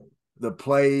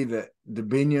play that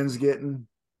DeBinion's getting,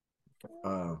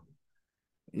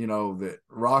 that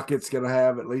Rocket's going to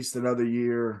have at least another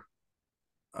year.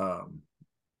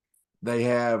 They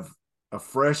have a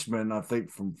freshman, I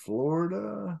think, from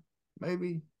Florida,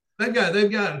 maybe. They've got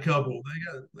a couple.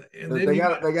 They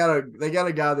got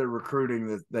a guy they're recruiting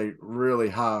that they really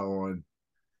high on,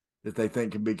 that they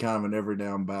think can be kind of an every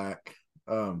down back.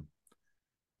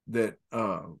 That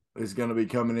is going to be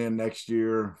coming in next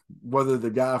year. Whether the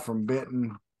guy from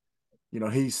Benton,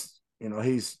 he's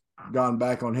gone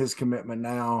back on his commitment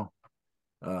now.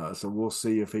 So we'll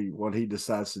see what he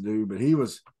decides to do. But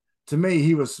he's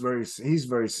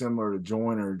very similar to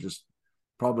Joyner, just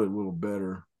probably a little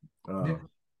better.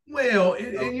 Well,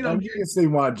 you can see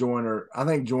why Joyner. I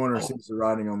think Joyner sees the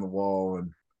writing on the wall.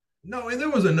 And there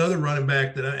was another running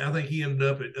back that I think he ended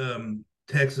up at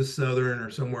Texas Southern or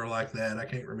somewhere like that. I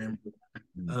can't remember.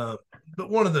 But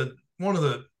one of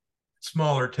the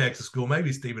smaller Texas school,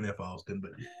 maybe Stephen F. Austin,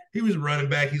 but he was running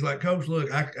back. He's like, Coach,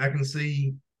 look, I can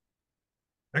see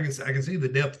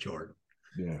the depth chart.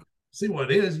 Yeah. See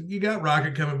what it is. You got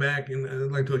Rocket coming back,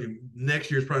 and like I told you, next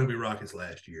year's probably gonna be Rocket's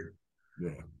last year.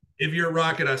 Yeah. If you're a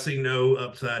Rocket, I see no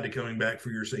upside to coming back for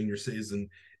your senior season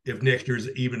if next year's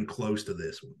even close to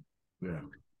this one. Yeah.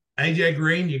 AJ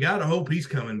Green, you got to hope he's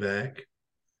coming back.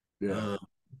 Yeah.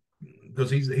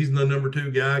 Because he's the number 2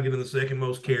 guy getting the second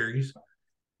most carries.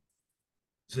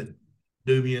 Is it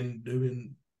Dubinion?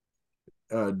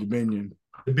 Dubinion.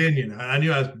 I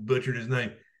knew I was butchering his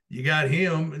name. You got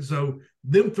him. And so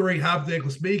them 3, hypothetically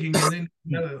speaking, and then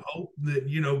you got to hope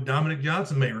that, Dominic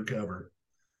Johnson may recover.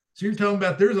 So you're talking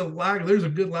about there's a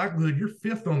good likelihood you're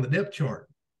 5th on the depth chart.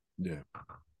 Yeah.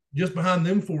 Just behind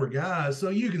them 4 guys. So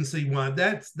you can see why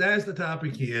that's the type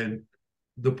of kid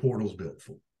the portal's built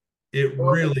for.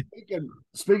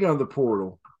 Speaking of the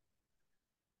portal,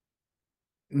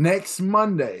 next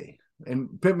Monday,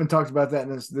 and Pittman talked about that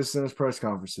in his press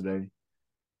conference today.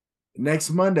 Next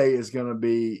Monday is going to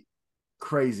be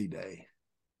crazy day.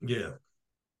 Yeah.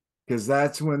 Because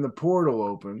that's when the portal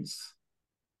opens.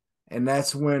 And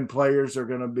that's when players are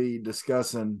going to be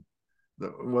discussing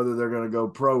whether they're going to go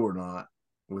pro or not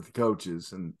with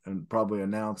coaches and probably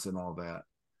announcing all that.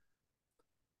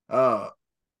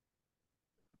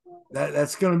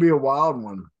 That's going to be a wild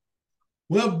one.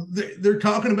 Well, they're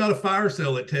talking about a fire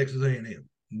sale at Texas A&M.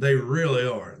 They really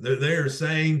are. They're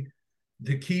saying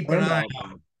to keep an eye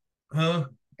out. Huh?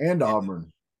 And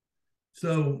Auburn.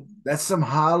 So that's some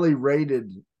highly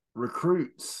rated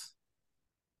recruits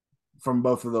from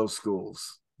both of those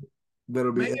schools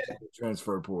that'll be in the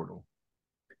transfer portal.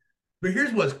 But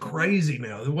here's what's crazy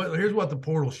now. Here's what the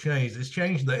portal's changed. It's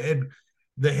changed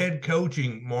the head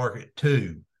coaching market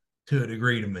too, to a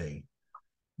degree to me.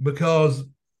 Because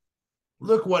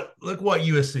look what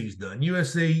USC's done.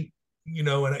 USC,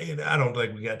 and I don't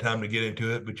think we got time to get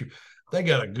into it, but they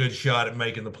got a good shot at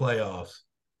making the playoffs.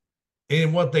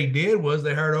 And what they did was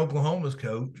they hired Oklahoma's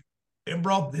coach and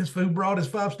brought his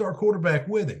 5-star quarterback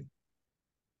with him.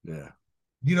 Yeah.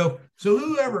 So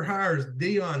whoever hires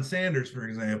Deion Sanders, for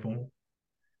example,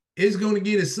 is going to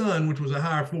get his son, which was a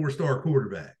higher 4-star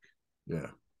quarterback. Yeah.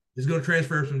 Is going to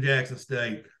transfer from Jackson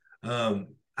State.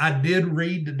 I did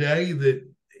read today that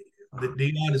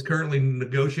Deion is currently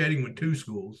negotiating with 2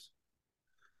 schools.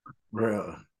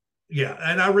 Really? Yeah,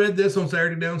 and I read this on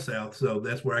Saturday Down South, so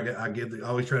that's where I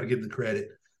always try to give the credit.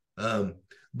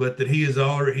 But that he is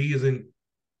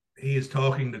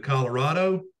talking to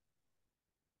Colorado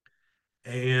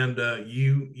and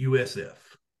USF.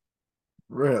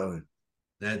 Really?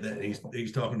 That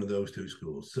he's talking to those 2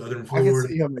 schools, Southern Florida. I can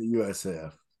see him at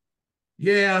USF.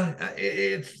 Yeah,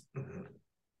 it's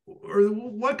or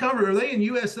what cover are they in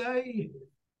USA?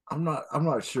 I'm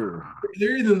not sure.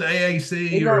 They're either in the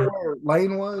AAC or where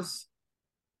Lane was.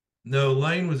 No,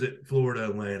 Lane was at Florida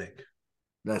Atlantic.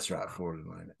 That's right, Florida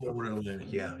Atlantic. Florida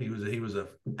Atlantic, yeah. He was a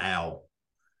owl,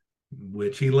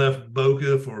 which he left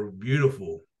Boca for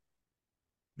beautiful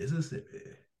Mississippi.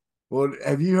 Well,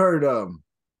 have you heard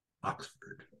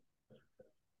Oxford.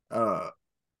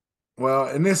 Well,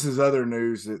 and this is other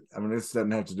news that this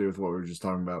doesn't have to do with what we were just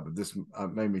talking about, but this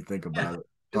made me think Yeah. about it.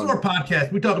 It's our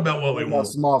podcast. We talk about what we About want.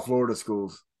 small Florida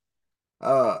schools.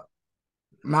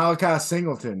 Malachi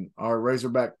Singleton, our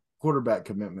Razorback quarterback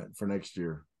commitment for next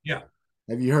year. Yeah.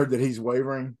 Have you heard that he's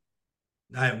wavering?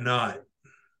 I have not.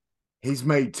 He's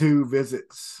made 2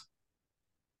 visits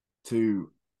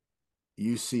to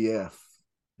UCF.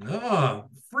 Oh,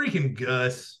 freaking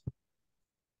Gus.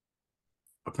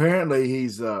 Apparently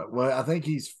he's I think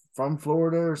he's from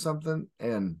Florida or something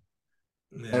and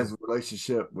has a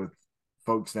relationship with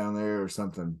folks down there or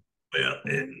something. Yeah.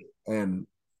 And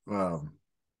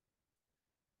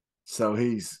so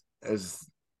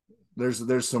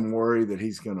there's some worry that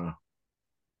he's gonna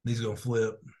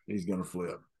flip. He's gonna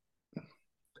flip.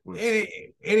 And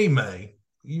he may.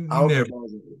 You I hope never. he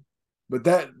doesn't. But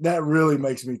that really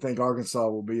makes me think Arkansas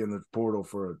will be in the portal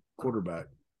for a quarterback.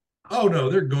 Oh no,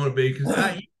 they're going to be, because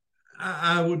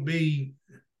I would be.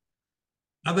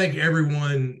 I think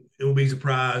everyone will be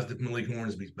surprised if Malik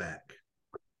Hornsby's back.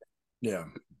 Yeah,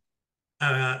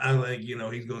 I think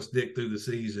he's going to stick through the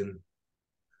season.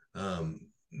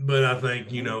 But I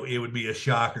think it would be a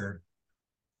shocker.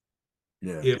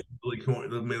 Yeah, if Malik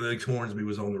Hornsby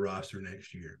was on the roster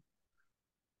next year.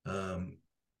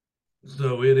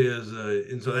 So it is,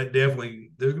 and so that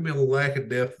definitely there's going to be a lack of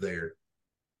depth there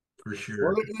for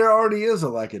sure. Well, there already is a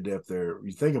lack of depth there.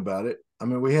 You think about it.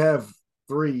 We have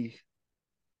 3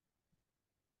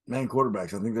 main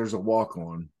quarterbacks. I think there's a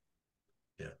walk-on.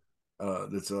 Yeah,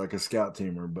 that's like a scout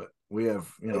teamer, but we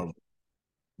have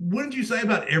Wouldn't you say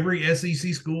about every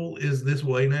SEC school is this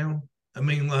way now?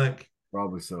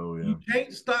 Probably so. Yeah, you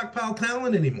can't stockpile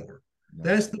talent anymore. No.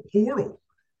 That's the portal.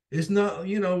 It's not,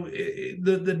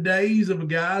 the days of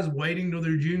guys waiting till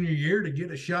their junior year to get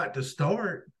a shot to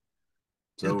start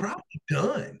is probably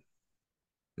done.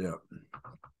 Yeah.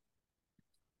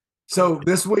 So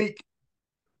this week,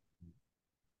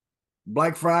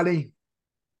 Black Friday,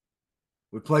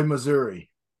 we play Missouri.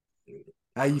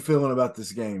 How you feeling about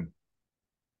this game?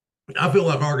 I feel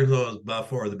like Arkansas is by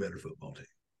far the better football team.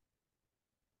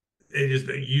 It just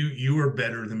you are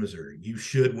better than Missouri. You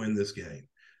should win this game.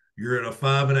 You're at a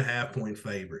 5.5 point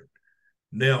favorite.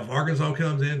 Now, if Arkansas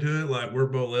comes into it like we're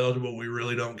bowl eligible, we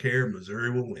really don't care. Missouri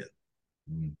will win.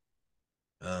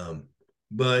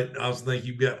 But I also think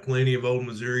you've got plenty of old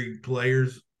Missouri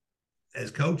players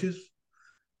as coaches.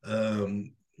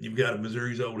 You've got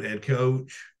Missouri's old head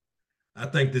coach. I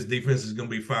think this defense is going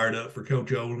to be fired up for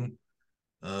Coach Oldham.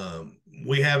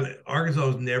 Arkansas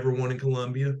has never won in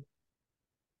Columbia.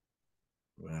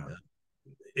 Wow.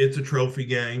 It's a trophy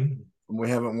game. We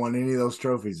haven't won any of those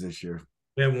trophies this year.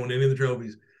 We haven't won any of the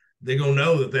trophies. They're going to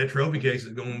know that trophy case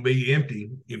is going to be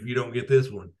empty if you don't get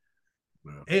this one.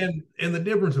 Wow. And the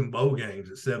difference in bowl games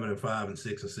at 7-5 and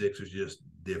 6-6 is just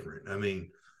different.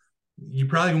 You're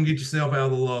probably going to get yourself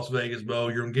out of the Las Vegas Bowl.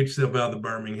 You're going to get yourself out of the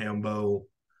Birmingham Bowl.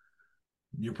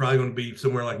 You're probably going to be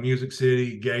somewhere like Music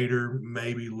City, Gator,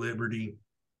 maybe Liberty,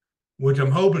 which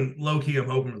I'm hoping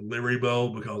with Liberty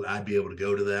Bowl because I'd be able to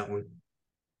go to that one.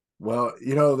 Well,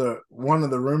 one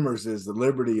of the rumors is the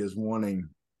Liberty is wanting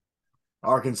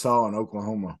Arkansas and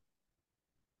Oklahoma.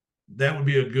 That would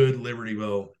be a good Liberty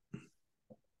Bowl.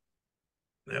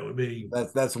 That would be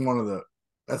that's one of the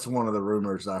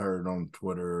rumors I heard on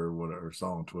Twitter or whatever,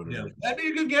 saw on Twitter. Yeah, that'd be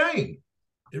a good game.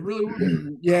 It really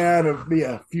would. Yeah, it'll be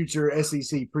a future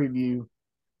SEC preview.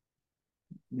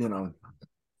 They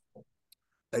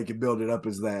could build it up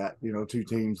as that. 2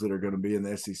 teams that are going to be in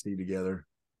the SEC together.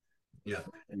 Yeah.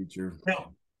 Future.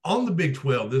 Now, on the Big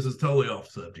 12, this is totally off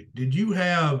subject. Did you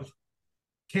have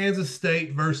Kansas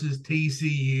State versus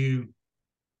TCU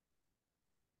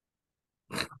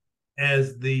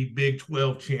as the Big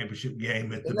 12 championship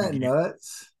game at the beginning? Isn't that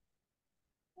nuts?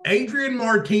 Adrian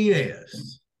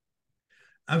Martinez.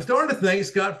 I'm starting to think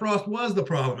Scott Frost was the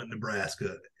problem at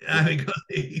Nebraska.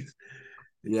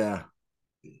 Yeah.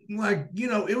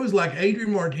 It was like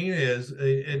Adrian Martinez,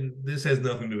 and this has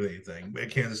nothing to do with anything, at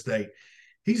Kansas State.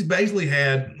 He's basically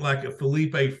had like a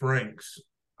Felipe Franks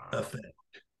effect.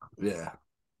 Yeah.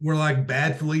 Where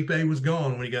bad Felipe was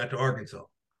gone when he got to Arkansas.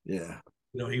 Yeah.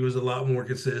 He was a lot more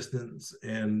consistent.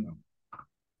 And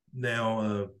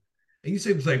now, and you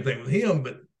see the same thing with him,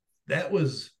 but that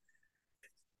was,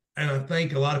 and I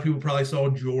think a lot of people probably saw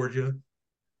Georgia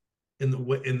in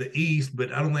the East,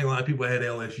 but I don't think a lot of people had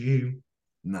LSU.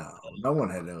 No one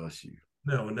had LSU.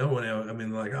 No one else.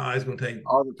 It's going to take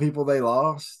all the people they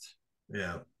lost.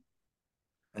 Yeah.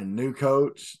 And new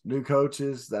coaches.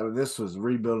 This was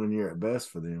rebuilding year at best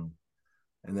for them.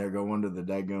 And they're going to the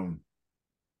daggone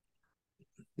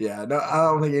Yeah, no, I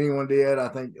don't think anyone did. I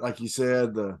think, like you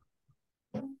said,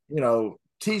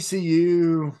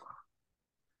 TCU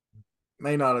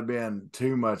may not have been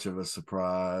too much of a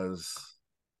surprise.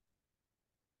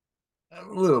 A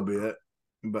little bit,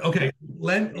 but Okay,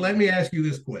 let me ask you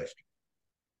this question.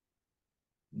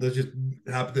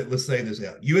 Let's say this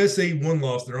out. USC one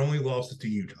loss, their only loss is to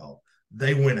Utah.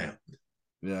 They went out.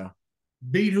 yeah,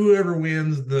 Beat whoever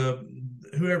wins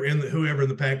whoever in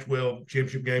the Pac-12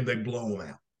 championship game, they blow them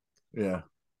out. yeah.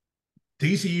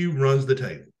 TCU runs the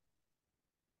table.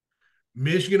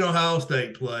 Michigan, Ohio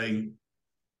State play.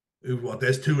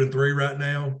 That's 2-3 right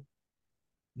now.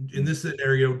 In this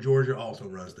scenario, Georgia also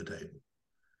runs the table.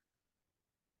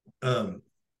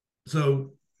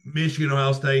 So Michigan,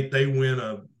 Ohio State,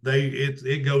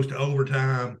 it goes to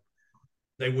overtime.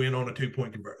 They win on a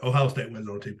 2-point conversion. Ohio State wins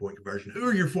on a 2-point conversion. Who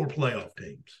are your 4 playoff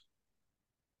teams?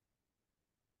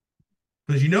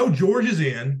 Because Georgia's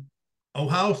in,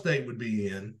 Ohio State would be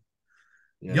in.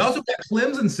 Yeah. You also got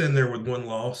Clemson's in there with 1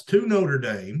 loss, 2 Notre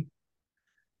Dame.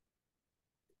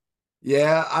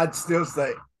 Yeah, I'd still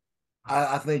say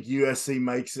I think USC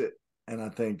makes it, and I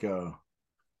think you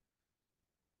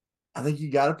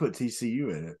got to put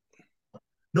TCU in it.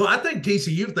 No, I think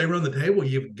TCU, if they run the table,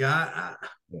 you've got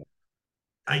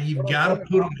to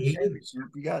put them in.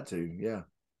 You got to, yeah.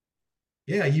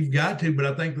 Yeah, you've got to, but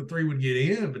I think the 3 would get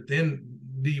in. But then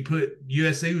do you put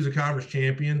USC, who's a conference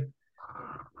champion?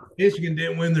 Michigan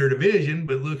didn't win their division,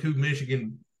 but look who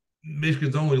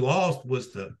Michigan's only lost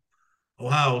was to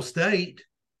Ohio State,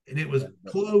 and it was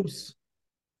close.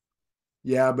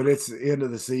 Yeah, but it's the end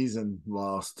of the season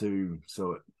loss too.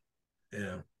 So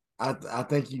I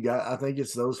think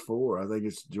it's those 4. I think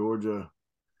it's Georgia,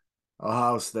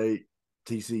 Ohio State,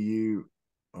 TCU,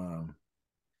 USC.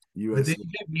 But then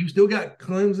you still got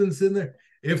Clemson sitting there.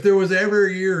 If there was ever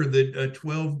a year that a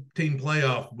 12-team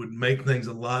playoff would make things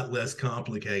a lot less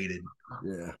complicated,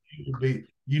 yeah, it would be.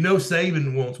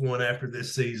 Saban wants one after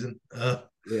this season.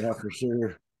 Yeah, for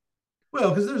sure. Well,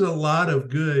 because there's a lot of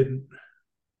good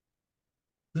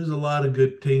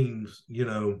teams.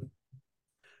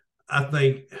 I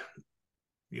think,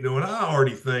 and I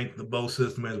already think the bowl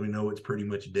system, as we know, it's pretty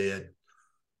much dead.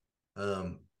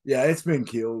 Yeah, it's been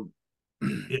killed.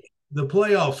 The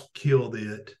playoffs killed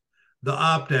it. The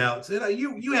opt-outs, and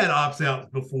you had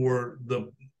opt-outs before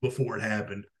it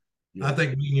happened. Yeah. I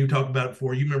think you talked about it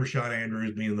before. You remember Sean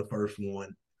Andrews being the first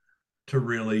one to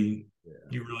really,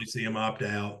 you really see him opt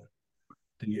out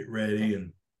to get ready.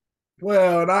 And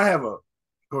I have a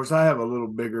little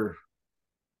bigger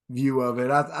view of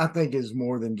it. I think it's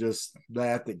more than just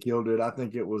that killed it. I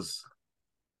think it was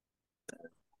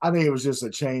just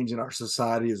a change in our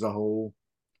society as a whole.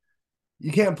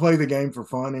 You can't play the game for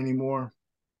fun anymore.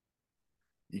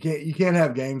 You can't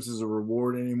have games as a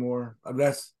reward anymore. I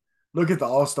mean, look at the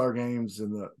All-Star games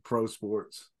in the pro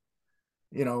sports.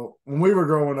 When we were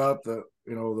growing up, the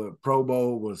Pro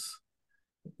Bowl was,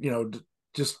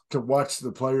 just to watch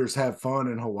the players have fun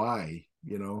in Hawaii.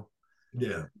 Yeah,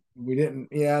 we didn't.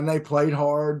 Yeah, and they played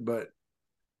hard, but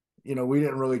we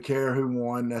didn't really care who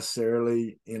won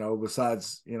necessarily.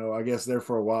 Besides, I guess there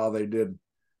for a while they did.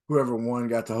 Whoever won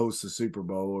got to host the Super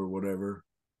Bowl or whatever.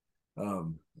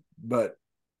 But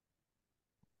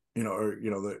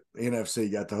the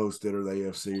NFC got to host it, or the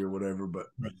AFC or whatever. But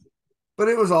right. But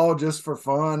it was all just for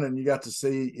fun, and you got to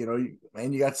see, you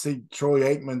got to see Troy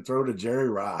Aikman throw to Jerry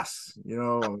Rice.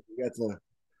 You got to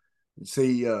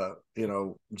see,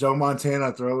 Joe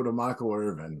Montana throw to Michael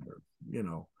Irvin,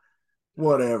 or,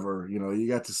 whatever. You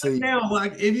got to see. Now,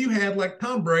 like if you had like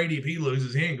Tom Brady, if he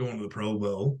loses, he ain't going to the Pro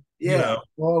Bowl. Yeah,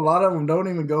 well, a lot of them don't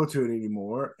even go to it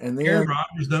anymore, and then Aaron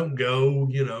Rodgers don't go.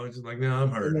 It's like, no,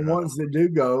 I'm hurt. And the ones that do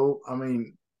go, I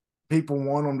mean, people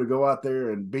want them to go out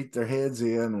there and beat their heads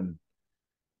in,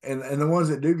 and the ones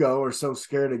that do go are so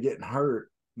scared of getting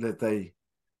hurt that they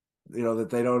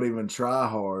don't even try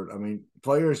hard. I mean,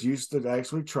 players used to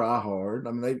actually try hard.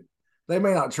 I mean, they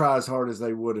may not try as hard as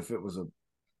they would if it was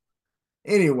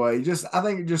anyway. I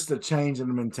think just a change in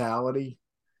the mentality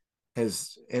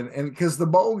has, and because the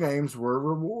bowl games were a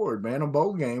reward, man. A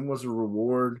bowl game was a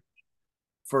reward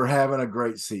for having a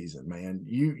great season, man.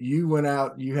 You went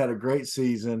out, you had a great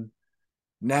season.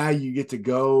 Now you get to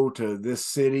go to this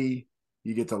city.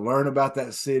 You get to learn about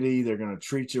that city. They're going to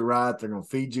treat you right. They're going to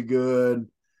feed you good.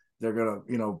 They're going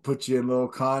to, put you in a little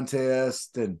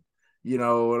contest and, and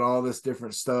all this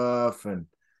different stuff. And,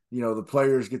 the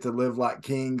players get to live like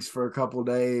kings for a couple of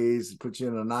days, put you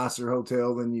in a nicer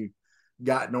hotel than you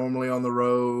got normally on the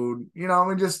road.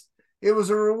 It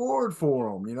was a reward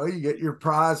for them. You get your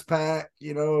prize pack,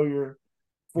 your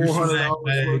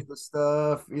 $400 worth of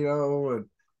stuff, and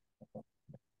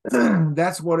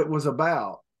that's what it was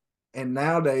about. And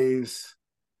nowadays,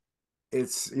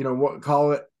 it's what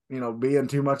call it being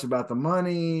too much about the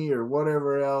money or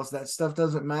whatever else. That stuff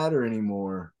doesn't matter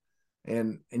anymore.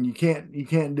 And you can't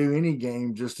do any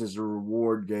game just as a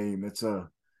reward game. It's a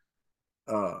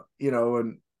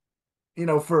and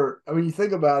you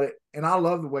think about it, and I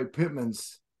love the way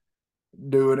Pittman's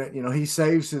doing it. He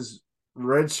saves his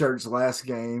red shirts last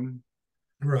game,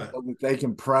 right? So that they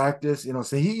can practice.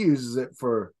 So he uses it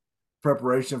for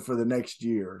preparation for the next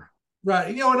year. Right.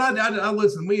 And I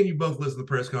listen, me and you both listened to the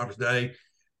press conference today.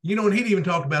 And he'd even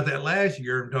talked about that last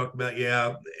year and talked about,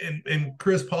 and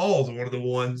Chris Paul's one of the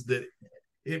ones that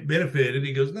it benefited.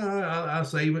 He goes, no, I'll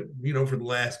save it, for the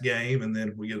last game. And then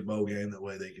if we get a bowl game, that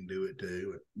way they can do it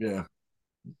too. Yeah.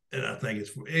 And I think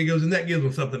it goes, and that gives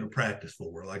them something to practice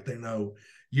for. Like they know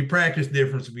you practice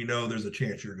difference if you know there's a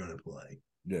chance you're going to play.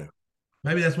 Yeah.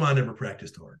 Maybe that's why I never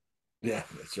practiced hard. Yeah,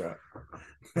 that's right.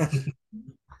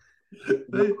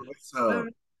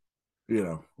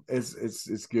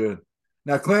 It's good.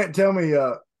 Now, Clint, tell me,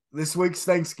 this week's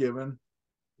Thanksgiving.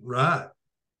 Right.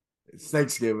 It's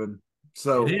Thanksgiving.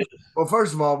 So, well,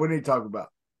 first of all, we need to talk about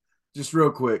just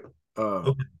real quick.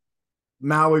 Okay.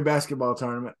 Maui basketball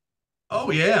tournament. Oh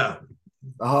yeah.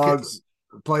 The Hogs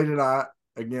play tonight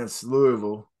against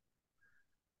Louisville.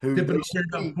 Tipping up there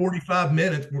about 45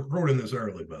 minutes. We're recording this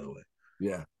early, by the way.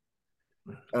 Yeah.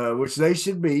 Which they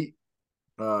should beat.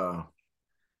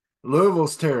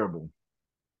 Louisville's terrible.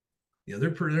 Yeah,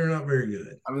 they're not very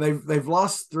good. I mean, they've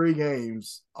lost 3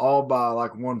 games all by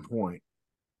like 1 point,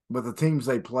 but the teams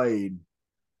they played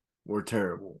were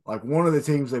terrible. Like one of the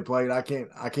teams they played, I can't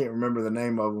remember the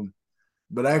name of them,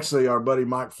 but actually our buddy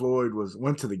Mike Floyd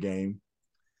went to the game.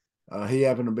 He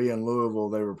happened to be in Louisville.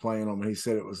 They were playing them, and he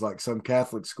said it was like some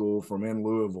Catholic school from in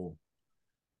Louisville,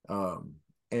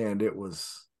 and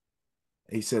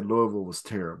he said Louisville was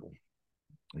terrible.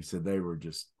 He said they were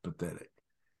just pathetic,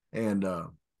 and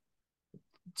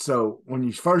so when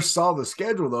you first saw the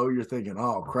schedule, though, you're thinking,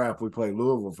 "Oh crap, we play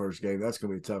Louisville first game. That's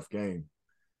going to be a tough game,"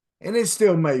 and it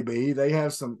still may be. They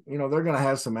have some, they're going to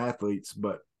have some athletes,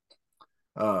 but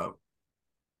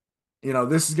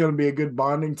this is going to be a good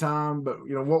bonding time. But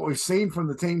what we've seen from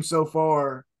the team so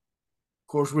far, of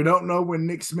course, we don't know when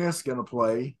Nick Smith's going to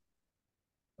play.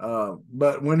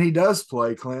 But when he does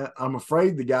play, Clint, I'm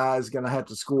afraid the guy is going to have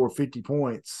to score 50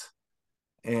 points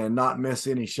and not miss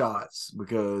any shots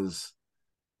because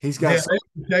he's got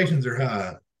expectations are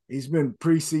high. He's been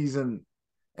preseason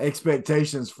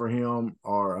expectations for him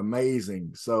are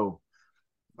amazing. So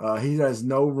he has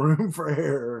no room for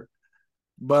error.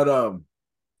 But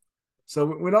so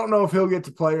we don't know if he'll get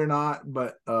to play or not.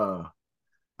 But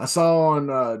I saw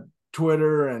on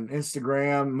Twitter and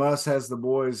Instagram, Muss has the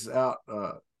boys out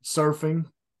surfing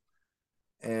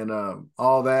and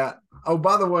all that. Oh,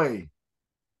 by the way,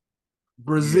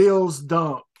 Brazil's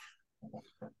dunk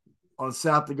on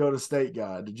South Dakota State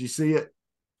guy. Did you see it?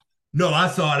 No, I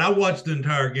saw it. I watched the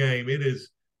entire game. It is.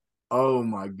 Oh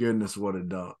my goodness, what a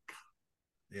dunk!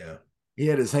 Yeah, he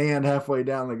had his hand halfway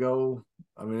down the goal.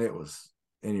 I mean, it was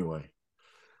anyway.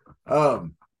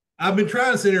 I've been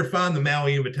trying to sit here and find the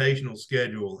Maui Invitational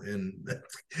schedule, and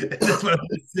that's what I've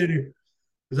been sitting here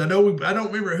because I don't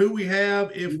remember who we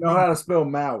have. If you know how to spell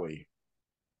Maui,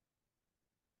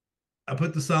 I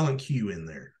put the silent Q in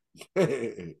there.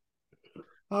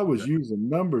 I was using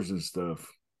numbers and stuff.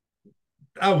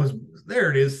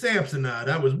 There it is, Samsonite.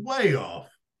 I was way off.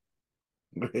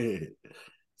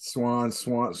 Swan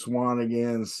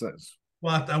again.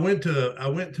 Well, I went to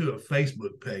a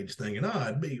Facebook page thinking,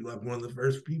 I'd be like one of the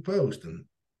first few posting.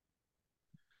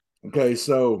 Okay,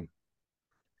 so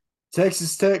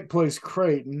Texas Tech plays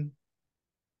Creighton.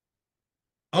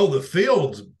 Oh, the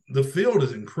field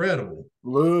is incredible.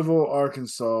 Louisville,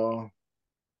 Arkansas,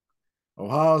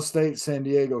 Ohio State, San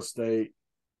Diego State,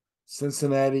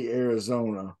 Cincinnati,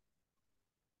 Arizona.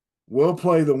 We'll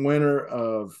play the winner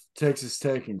of Texas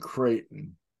Tech and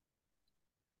Creighton.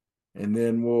 And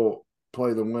then we'll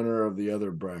play the winner of the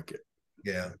other bracket.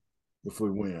 Yeah. If we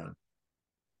win.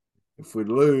 If we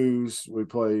lose, we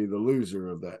play the loser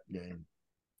of that game.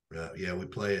 Yeah, we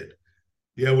play it.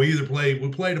 Yeah, we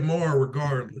play tomorrow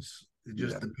regardless. It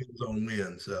just depends on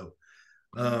when. So,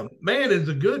 man, it's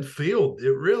a good field.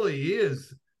 It really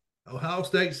is. Ohio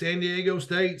State, San Diego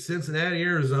State, Cincinnati,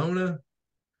 Arizona.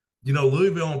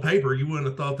 Louisville on paper, you wouldn't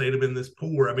have thought they'd have been this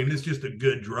poor. I mean, it's just a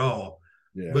good draw.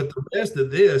 Yeah. But the rest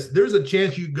of this, there's a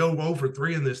chance you go 0 for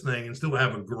 3 in this thing and still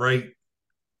have a great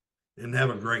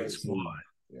squad.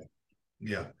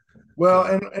 Yeah. Well,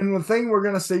 and the thing we're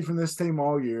going to see from this team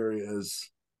all year is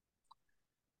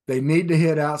they need to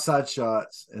hit outside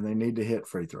shots and they need to hit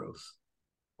free throws.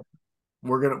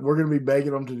 we're gonna be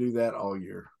begging them to do that all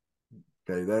year.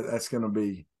 Okay, that's gonna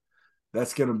be the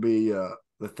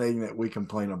thing that we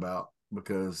complain about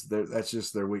because that's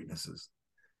just their weaknesses.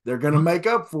 They're gonna make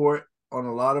up for it on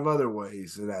a lot of other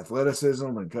ways in athleticism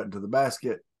and cutting to the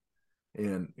basket,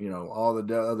 and all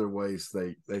the other ways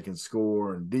they can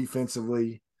score, and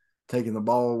defensively taking the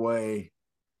ball away.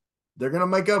 They're gonna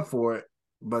make up for it,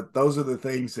 but those are the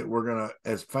things that we're gonna,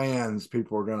 as fans,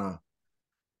 people are gonna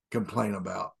complain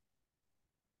about.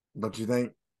 Don't you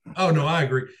think? Oh no, I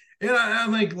agree. And I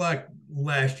think like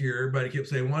last year, everybody kept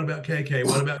saying, "What about KK?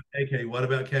 What about KK? What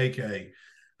about KK?"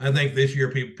 I think this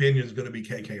year, people's opinion is going to be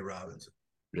KK Robinson.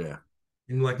 Yeah.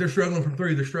 And like they're struggling from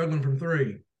three. They're struggling from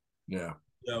three. Yeah.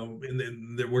 And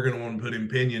then we're going to want to put in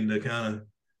Pinion to kind of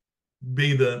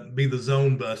be the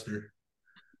zone buster.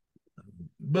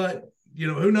 But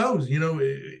who knows?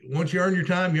 Once you earn your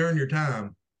time, you earn your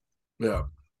time. Yeah.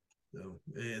 So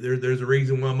there's a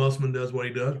reason why Musselman does what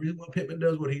he does, reason why Pittman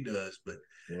does what he does. But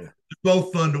yeah, it's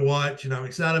both fun to watch, and I'm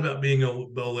excited about being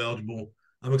bowl eligible.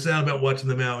 I'm excited about watching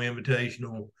the Maui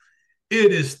Invitational.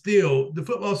 It is still, the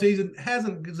football season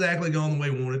hasn't exactly gone the way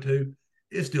we wanted to.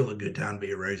 It's still a good time to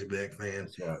be a Razorback fan.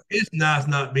 Right. It's nice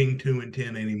not being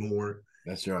 2-10 anymore.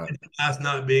 That's right. It's nice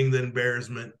not being the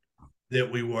embarrassment that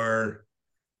we were.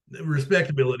 The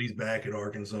respectability's back at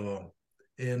Arkansas.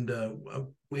 And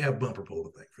we have Bumper Pool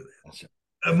to thank for that. That's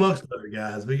right. Amongst other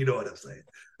guys, but you know what I'm saying.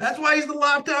 That's why he's the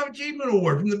Lifetime Achievement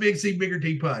Award from the Big C, Bigger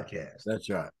T podcast. That's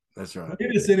right. That's right. We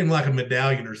need to send him like a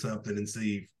medallion or something and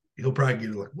see if he'll probably get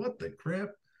it like, what the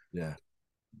crap? Yeah.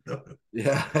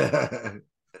 Yeah.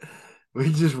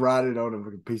 We just write it on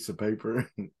a piece of paper.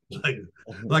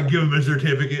 like give him a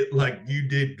certificate, like you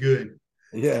did good.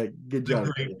 Yeah, good job.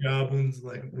 Great goblins,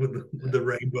 like with the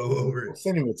rainbow over it. We'll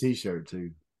send him a t-shirt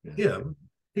too. Yeah.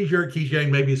 T-shirt, keychain,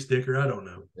 maybe a sticker. I don't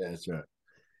know. Yeah, that's right.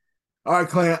 All right,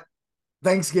 Clint.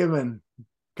 Thanksgiving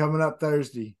coming up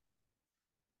Thursday.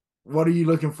 What are you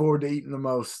looking forward to eating the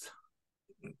most?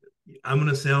 I'm going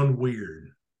to sound weird.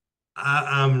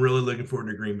 I'm really looking forward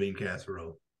to green bean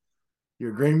casserole.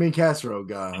 You're a green bean casserole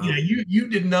guy, huh? Yeah, you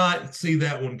did not see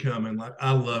that one coming. Like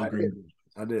I love green bean.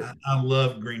 I did. I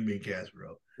love green bean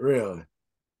casserole. Really?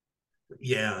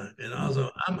 Yeah, and also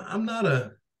I'm not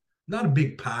a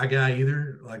big pie guy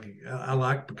either. Like I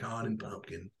like pecan and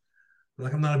pumpkin.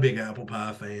 Like I'm not a big apple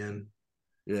pie fan.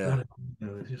 Yeah.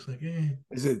 It's just like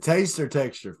Is it taste or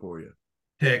texture for you?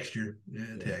 Texture.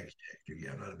 Yeah, texture.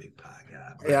 Yeah, I'm not a big pie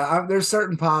guy. Yeah, there's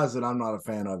certain pies that I'm not a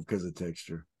fan of because of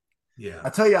texture. Yeah. I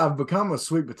tell you, I've become a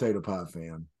sweet potato pie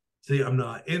fan. See, I'm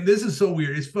not. And this is so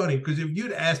weird. It's funny because if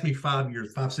you'd asked me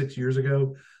 6 years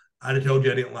ago, I'd have told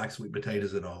you I didn't like sweet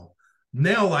potatoes at all.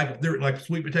 Now, like they're like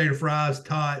sweet potato fries,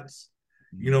 tots,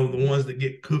 the ones that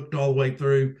get cooked all the way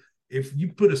through. If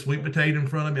you put a sweet potato in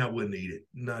front of me, I wouldn't eat it.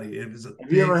 Not eat it.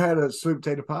 Have you ever had a sweet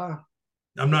potato pie?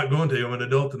 I'm not going to. I'm an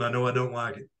adult and I know I don't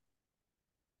like it.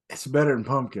 It's better than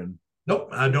pumpkin. Nope,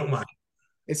 I don't like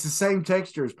it. It's the same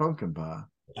texture as pumpkin pie.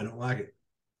 I don't like it.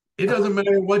 It doesn't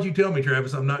matter what you tell me,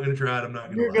 Travis. I'm not going to try it. I'm not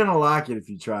going to. You're going to like it if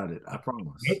you tried it. I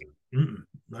promise. Nope.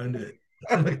 I do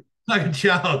it. Like a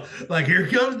child. Like, here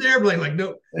comes Dare Blake. Like,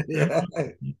 nope. Yeah.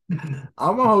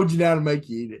 I'm going to hold you down and make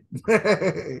you eat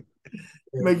it.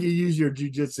 Make you use your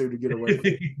jujitsu to get away from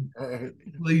it.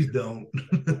 Please don't.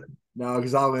 No,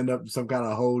 because I'll end up in some kind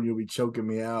of hole and you'll be choking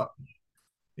me out.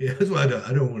 Yeah, that's what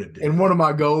I don't want to do. And one of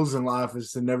my goals in life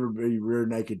is to never be rear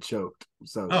naked choked.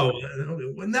 So, well,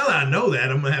 now that I know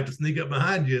that, I'm gonna have to sneak up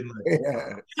behind you and like,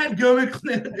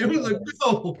 it was a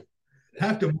goal.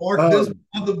 Have to mark this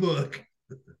on the book.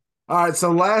 All right.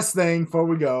 So, last thing before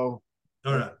we go.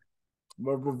 All right.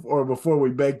 Or before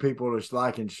we beg people to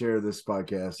like and share this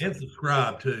podcast and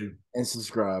subscribe too,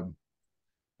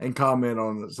 and comment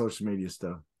on the social media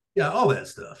stuff. Yeah, all that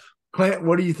stuff. Clint,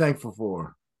 what are you thankful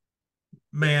for?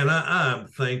 Man, I'm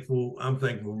thankful. I'm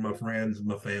thankful for my friends and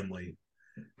my family,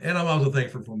 and I'm also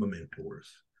thankful for my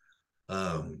mentors.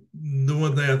 The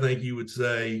one thing I think you would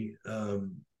say, that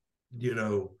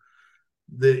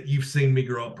you've seen me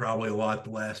grow up probably a lot the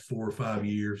last 4 or 5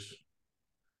 years.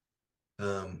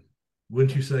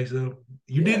 Wouldn't you say so?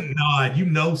 You didn't nod.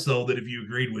 So that if you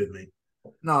agreed with me.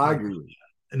 No, I agree with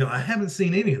you. No, I haven't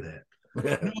seen any of that.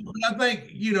 I think,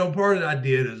 part of what I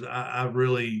did is I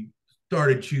really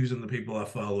started choosing the people I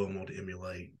follow and want to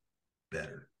emulate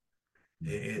better.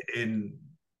 And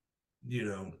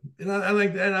I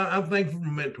think that I'm thankful for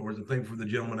my mentors. I'm thankful for the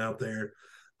gentlemen out there.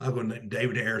 I'll go name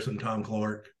David Harrison, Tom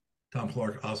Clark,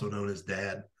 also known as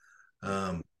Dad.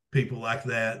 People like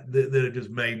that have just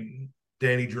made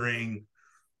Danny Dring,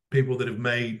 people that have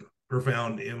made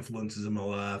profound influences in my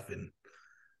life. And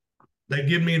they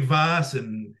give me advice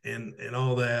and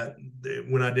all that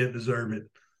when I didn't deserve it.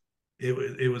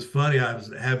 It was funny. I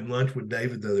was having lunch with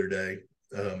David the other day,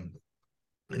 and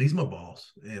he's my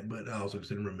boss, but I also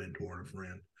consider him a mentor and a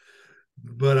friend.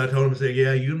 But I told him, I said,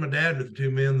 yeah, you and my dad are the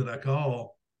two men that I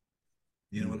call,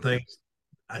 when things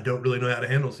I don't really know how to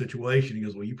handle a situation. He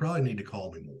goes, well, you probably need to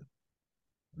call me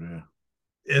more. Yeah.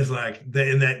 It's like that,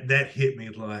 and that hit me.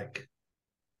 It's like,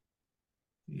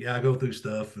 yeah, I go through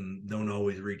stuff and don't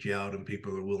always reach out, and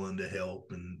people are willing to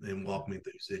help and walk me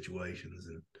through situations.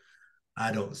 And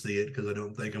I don't see it because I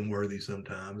don't think I'm worthy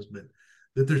sometimes, but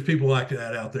that there's people like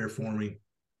that out there for me.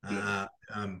 Yeah.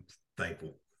 I'm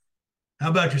thankful. How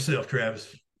about yourself,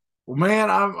 Travis? Well, man,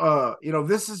 I'm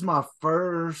this is my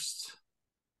first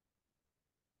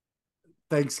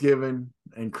Thanksgiving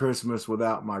and Christmas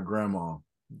without my grandma.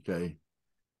 Okay.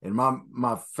 And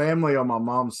my family on my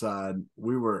mom's side,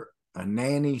 we were a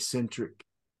nanny centric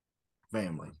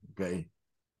family. Okay.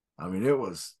 I mean, it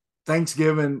was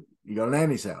Thanksgiving, you go to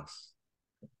nanny's house.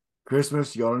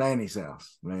 Christmas, you go to nanny's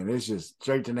house. Man, it's just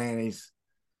straight to nanny's.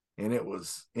 And it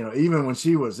was, even when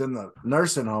she was in the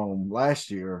nursing home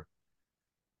last year,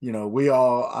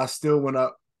 I still went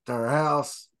up to her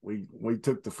house. We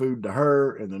took the food to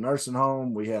her in the nursing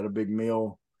home. We had a big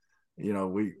meal.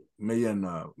 Me and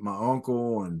my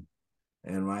uncle and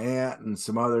my aunt and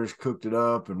some others cooked it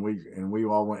up, and we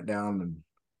all went down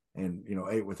and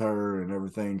ate with her and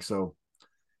everything. So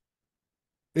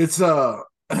it's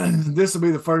this will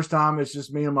be the first time it's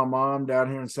just me and my mom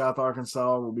down here in South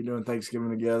Arkansas. We'll be doing Thanksgiving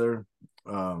together.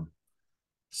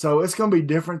 So it's going to be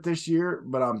different this year,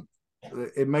 but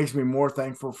it makes me more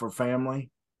thankful for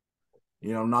family,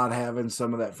 not having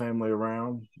some of that family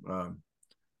around,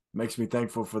 makes me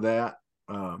thankful for that.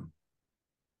 And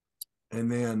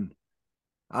then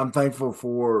I'm thankful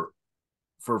for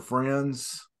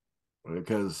friends,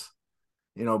 because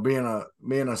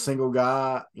being a single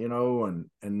guy, and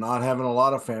not having a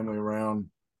lot of family around,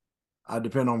 I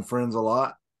depend on friends a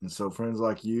lot. And so friends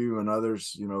like you and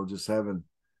others, just having,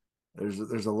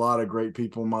 there's a lot of great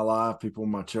people in my life, people in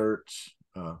my church,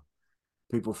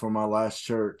 people from my last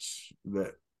church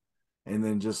and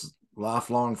then just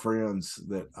lifelong friends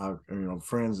that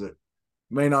friends that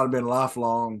may not have been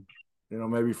lifelong,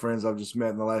 maybe friends I've just met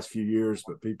in the last few years,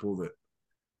 but people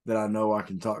that I know I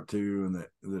can talk to and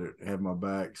that have my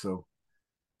back. So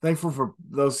thankful for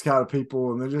those kind of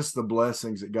people, and they're just the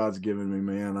blessings that God's given me,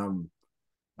 man.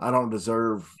 I don't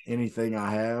deserve anything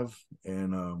I have,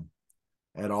 and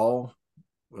at all.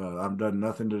 I've done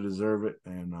nothing to deserve it,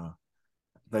 and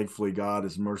thankfully God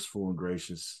is merciful and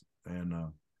gracious,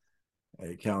 and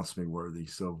it counts me worthy.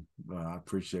 So I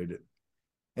appreciate it,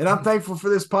 and I'm thankful for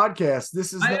this podcast.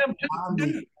 This is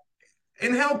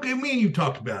and how me and you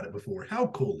talked about it before. How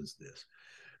cool is this?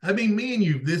 I mean, me and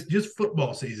you, this just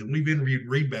football season, we've interviewed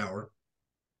Reed Bauer.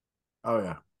 Oh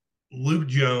yeah, Luke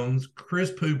Jones,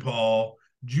 Chris Pupal,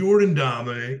 Jordan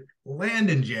Dominic,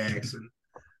 Landon Jackson.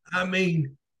 I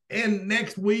mean, and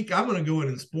next week I'm going to go in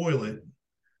and spoil it,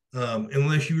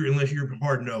 unless you're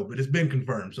hard no, but it's been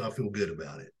confirmed, so I feel good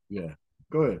about it. Yeah,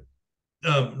 go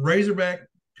ahead. Razorback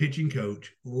pitching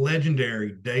coach,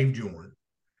 legendary Dave Jordan.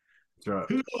 That's right.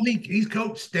 Who he's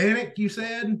coached Stanek, you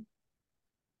said?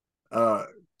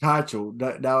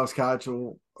 Keuchel, Dallas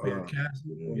Keuchel,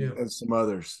 and some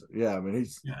others. Yeah, I mean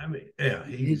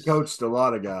he coached a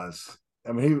lot of guys.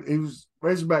 I mean he was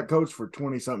Razorback coach for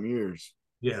 20-something years.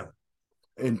 Yeah,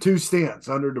 in 2 stints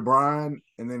under DeBryan,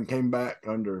 and then came back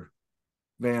under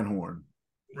Van Horn.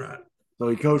 Right. So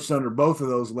he coached under both of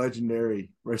those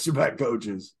legendary Razorback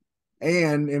coaches,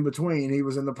 and in between he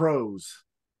was in the pros.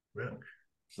 Right.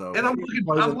 So, and I'm looking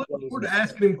forward to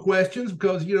asking him questions,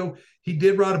 because he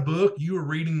did write a book. You were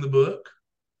reading the book.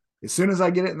 As soon as I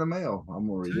get it in the mail, I'm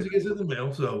gonna read it. As soon as he gets it in the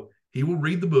mail, so he will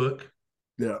read the book.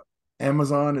 Yeah,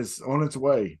 Amazon is on its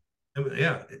way.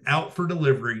 Yeah, out for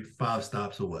delivery 5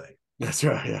 stops away. That's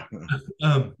right. Yeah.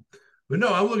 But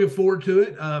no, I'm looking forward to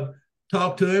it.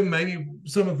 Talk to him. Maybe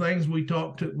some of the things we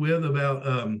talked with about.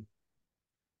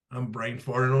 I'm brain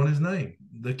farting on his name.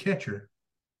 The catcher.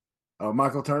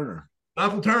 Michael Turner.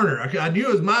 Michael Turner. I knew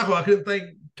it was Michael. I couldn't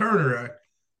think Turner.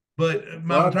 But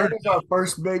Michael Turner. Our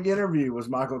first big interview was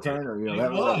Michael Turner.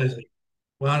 That was.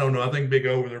 Well, I don't know. I think Big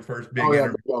O was their first big. Oh yeah,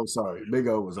 Big O. Sorry, Big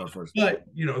O was our first. But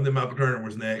then Michael Turner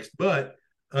was next. But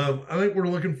I think we're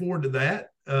looking forward to that.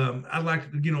 I'd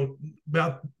like to,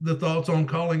 about the thoughts on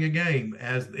calling a game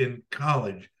as in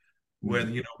college,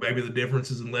 whether maybe the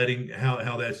differences in letting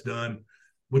how that's done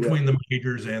between the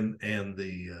majors and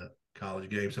the college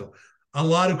game. So a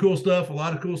lot of cool stuff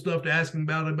to ask him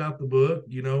about the book.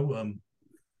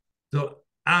 So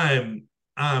I'm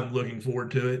looking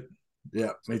forward to it.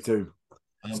 Yeah, me too.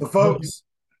 So, folks,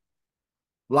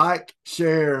 like,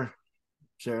 share,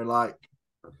 like,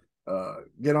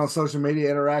 get on social media,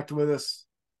 interact with us.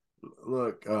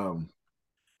 Look,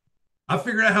 I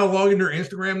figured out how to log into their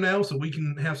Instagram now, so we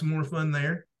can have some more fun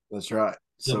there. That's right.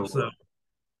 So,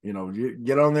 you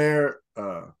get on there.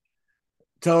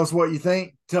 Tell us what you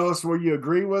think. Tell us where you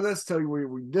agree with us. Tell you where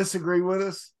we disagree with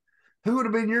us. Who would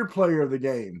have been your player of the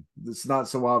game? That's not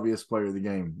so obvious player of the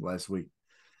game last week.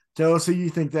 Tell us who you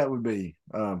think that would be.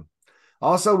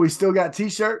 Also, we still got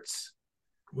T-shirts.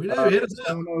 We do. Hit us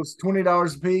up. Those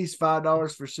 $20 a piece,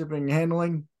 $5 for shipping and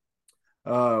handling.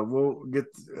 We'll get.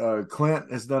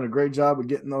 Clint has done a great job of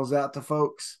getting those out to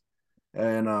folks.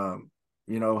 And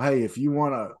hey, if you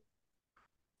want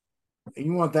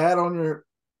that on your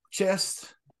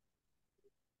chest,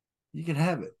 you can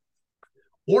have it.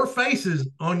 Or faces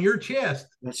on your chest.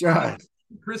 That's right.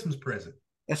 Christmas present.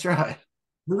 That's right.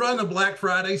 We're running a Black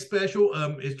Friday special.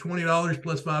 It's $20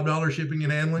 plus $5 shipping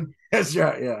and handling. That's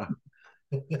right. Yeah.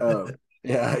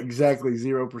 Yeah, exactly.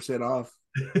 0% off.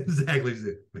 Exactly.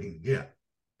 Yeah.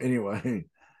 Anyway,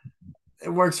 it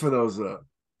works for those.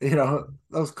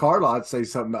 Those car lots say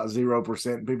something about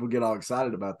 0%, and people get all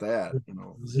excited about that.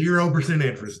 0%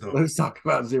 interest. Though. Let's talk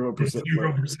about 0%.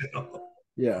 0% off.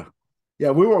 Yeah. Yeah,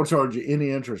 we won't charge you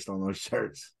any interest on those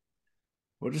shirts.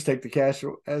 We'll just take the cash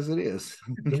as it is.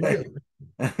 Okay.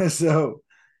 So,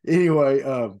 anyway,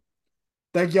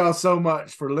 thank y'all so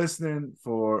much for listening.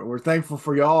 We're thankful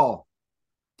for y'all.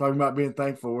 Talking about being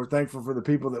thankful. We're thankful for the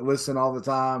people that listen all the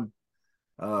time.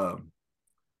 Our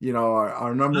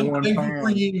number one fan. Thank you for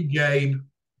you, Gabe.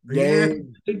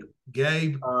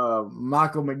 Gabe.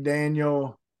 Michael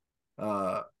McDaniel.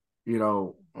 Man,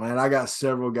 I got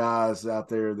several guys out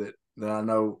there that I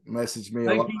know message me.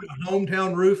 Thank you to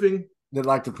Hometown Roofing. They'd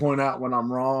like to point out when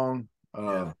I'm wrong.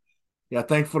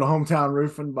 Thankful to Hometown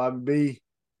Roofing, Bobby B,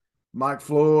 Mike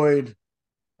Floyd,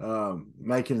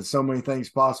 making so many things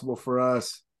possible for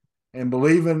us and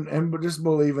believing in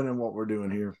what we're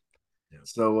doing here. Yeah.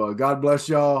 So God bless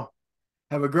y'all.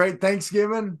 Have a great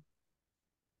Thanksgiving.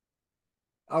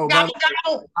 Oh,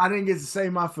 I didn't get to say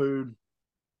my food.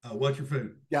 What's your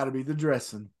food? Got to be the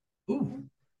dressing. Ooh.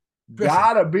 Dressing.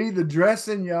 Gotta be the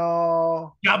dressing,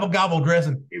 y'all. Gobble, gobble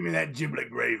dressing. Give me that giblet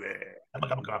gravy. Gobble,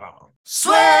 gobble, gobble.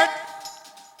 Sweat,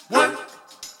 work,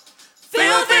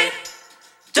 filthy,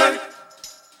 dirt,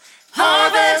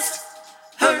 harvest,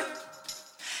 hurt,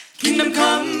 kingdom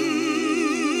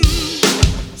come.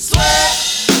 Sweat,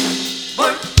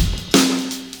 work,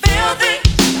 filthy,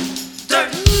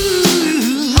 dirt,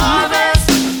 harvest,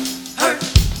 hurt,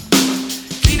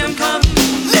 kingdom come.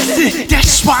 Listen,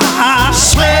 that's why I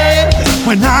sweat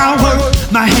when I work.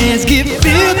 My hands get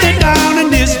filthy down in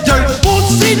this dirt. Won't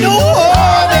see no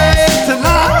harvest till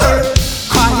I hurt.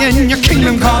 Crying your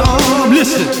kingdom come.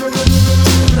 Listen,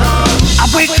 I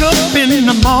wake up in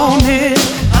the morning,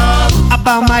 I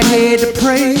bow my head to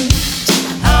pray.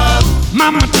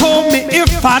 Mama told me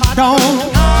if I don't,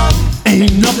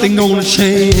 ain't nothing gonna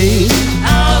change.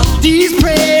 These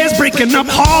prayers breaking up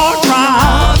hard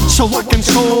drive so I can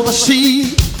sow the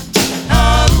seed.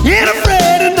 Ain't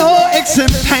afraid of no aches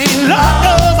and pain,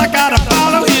 Lord.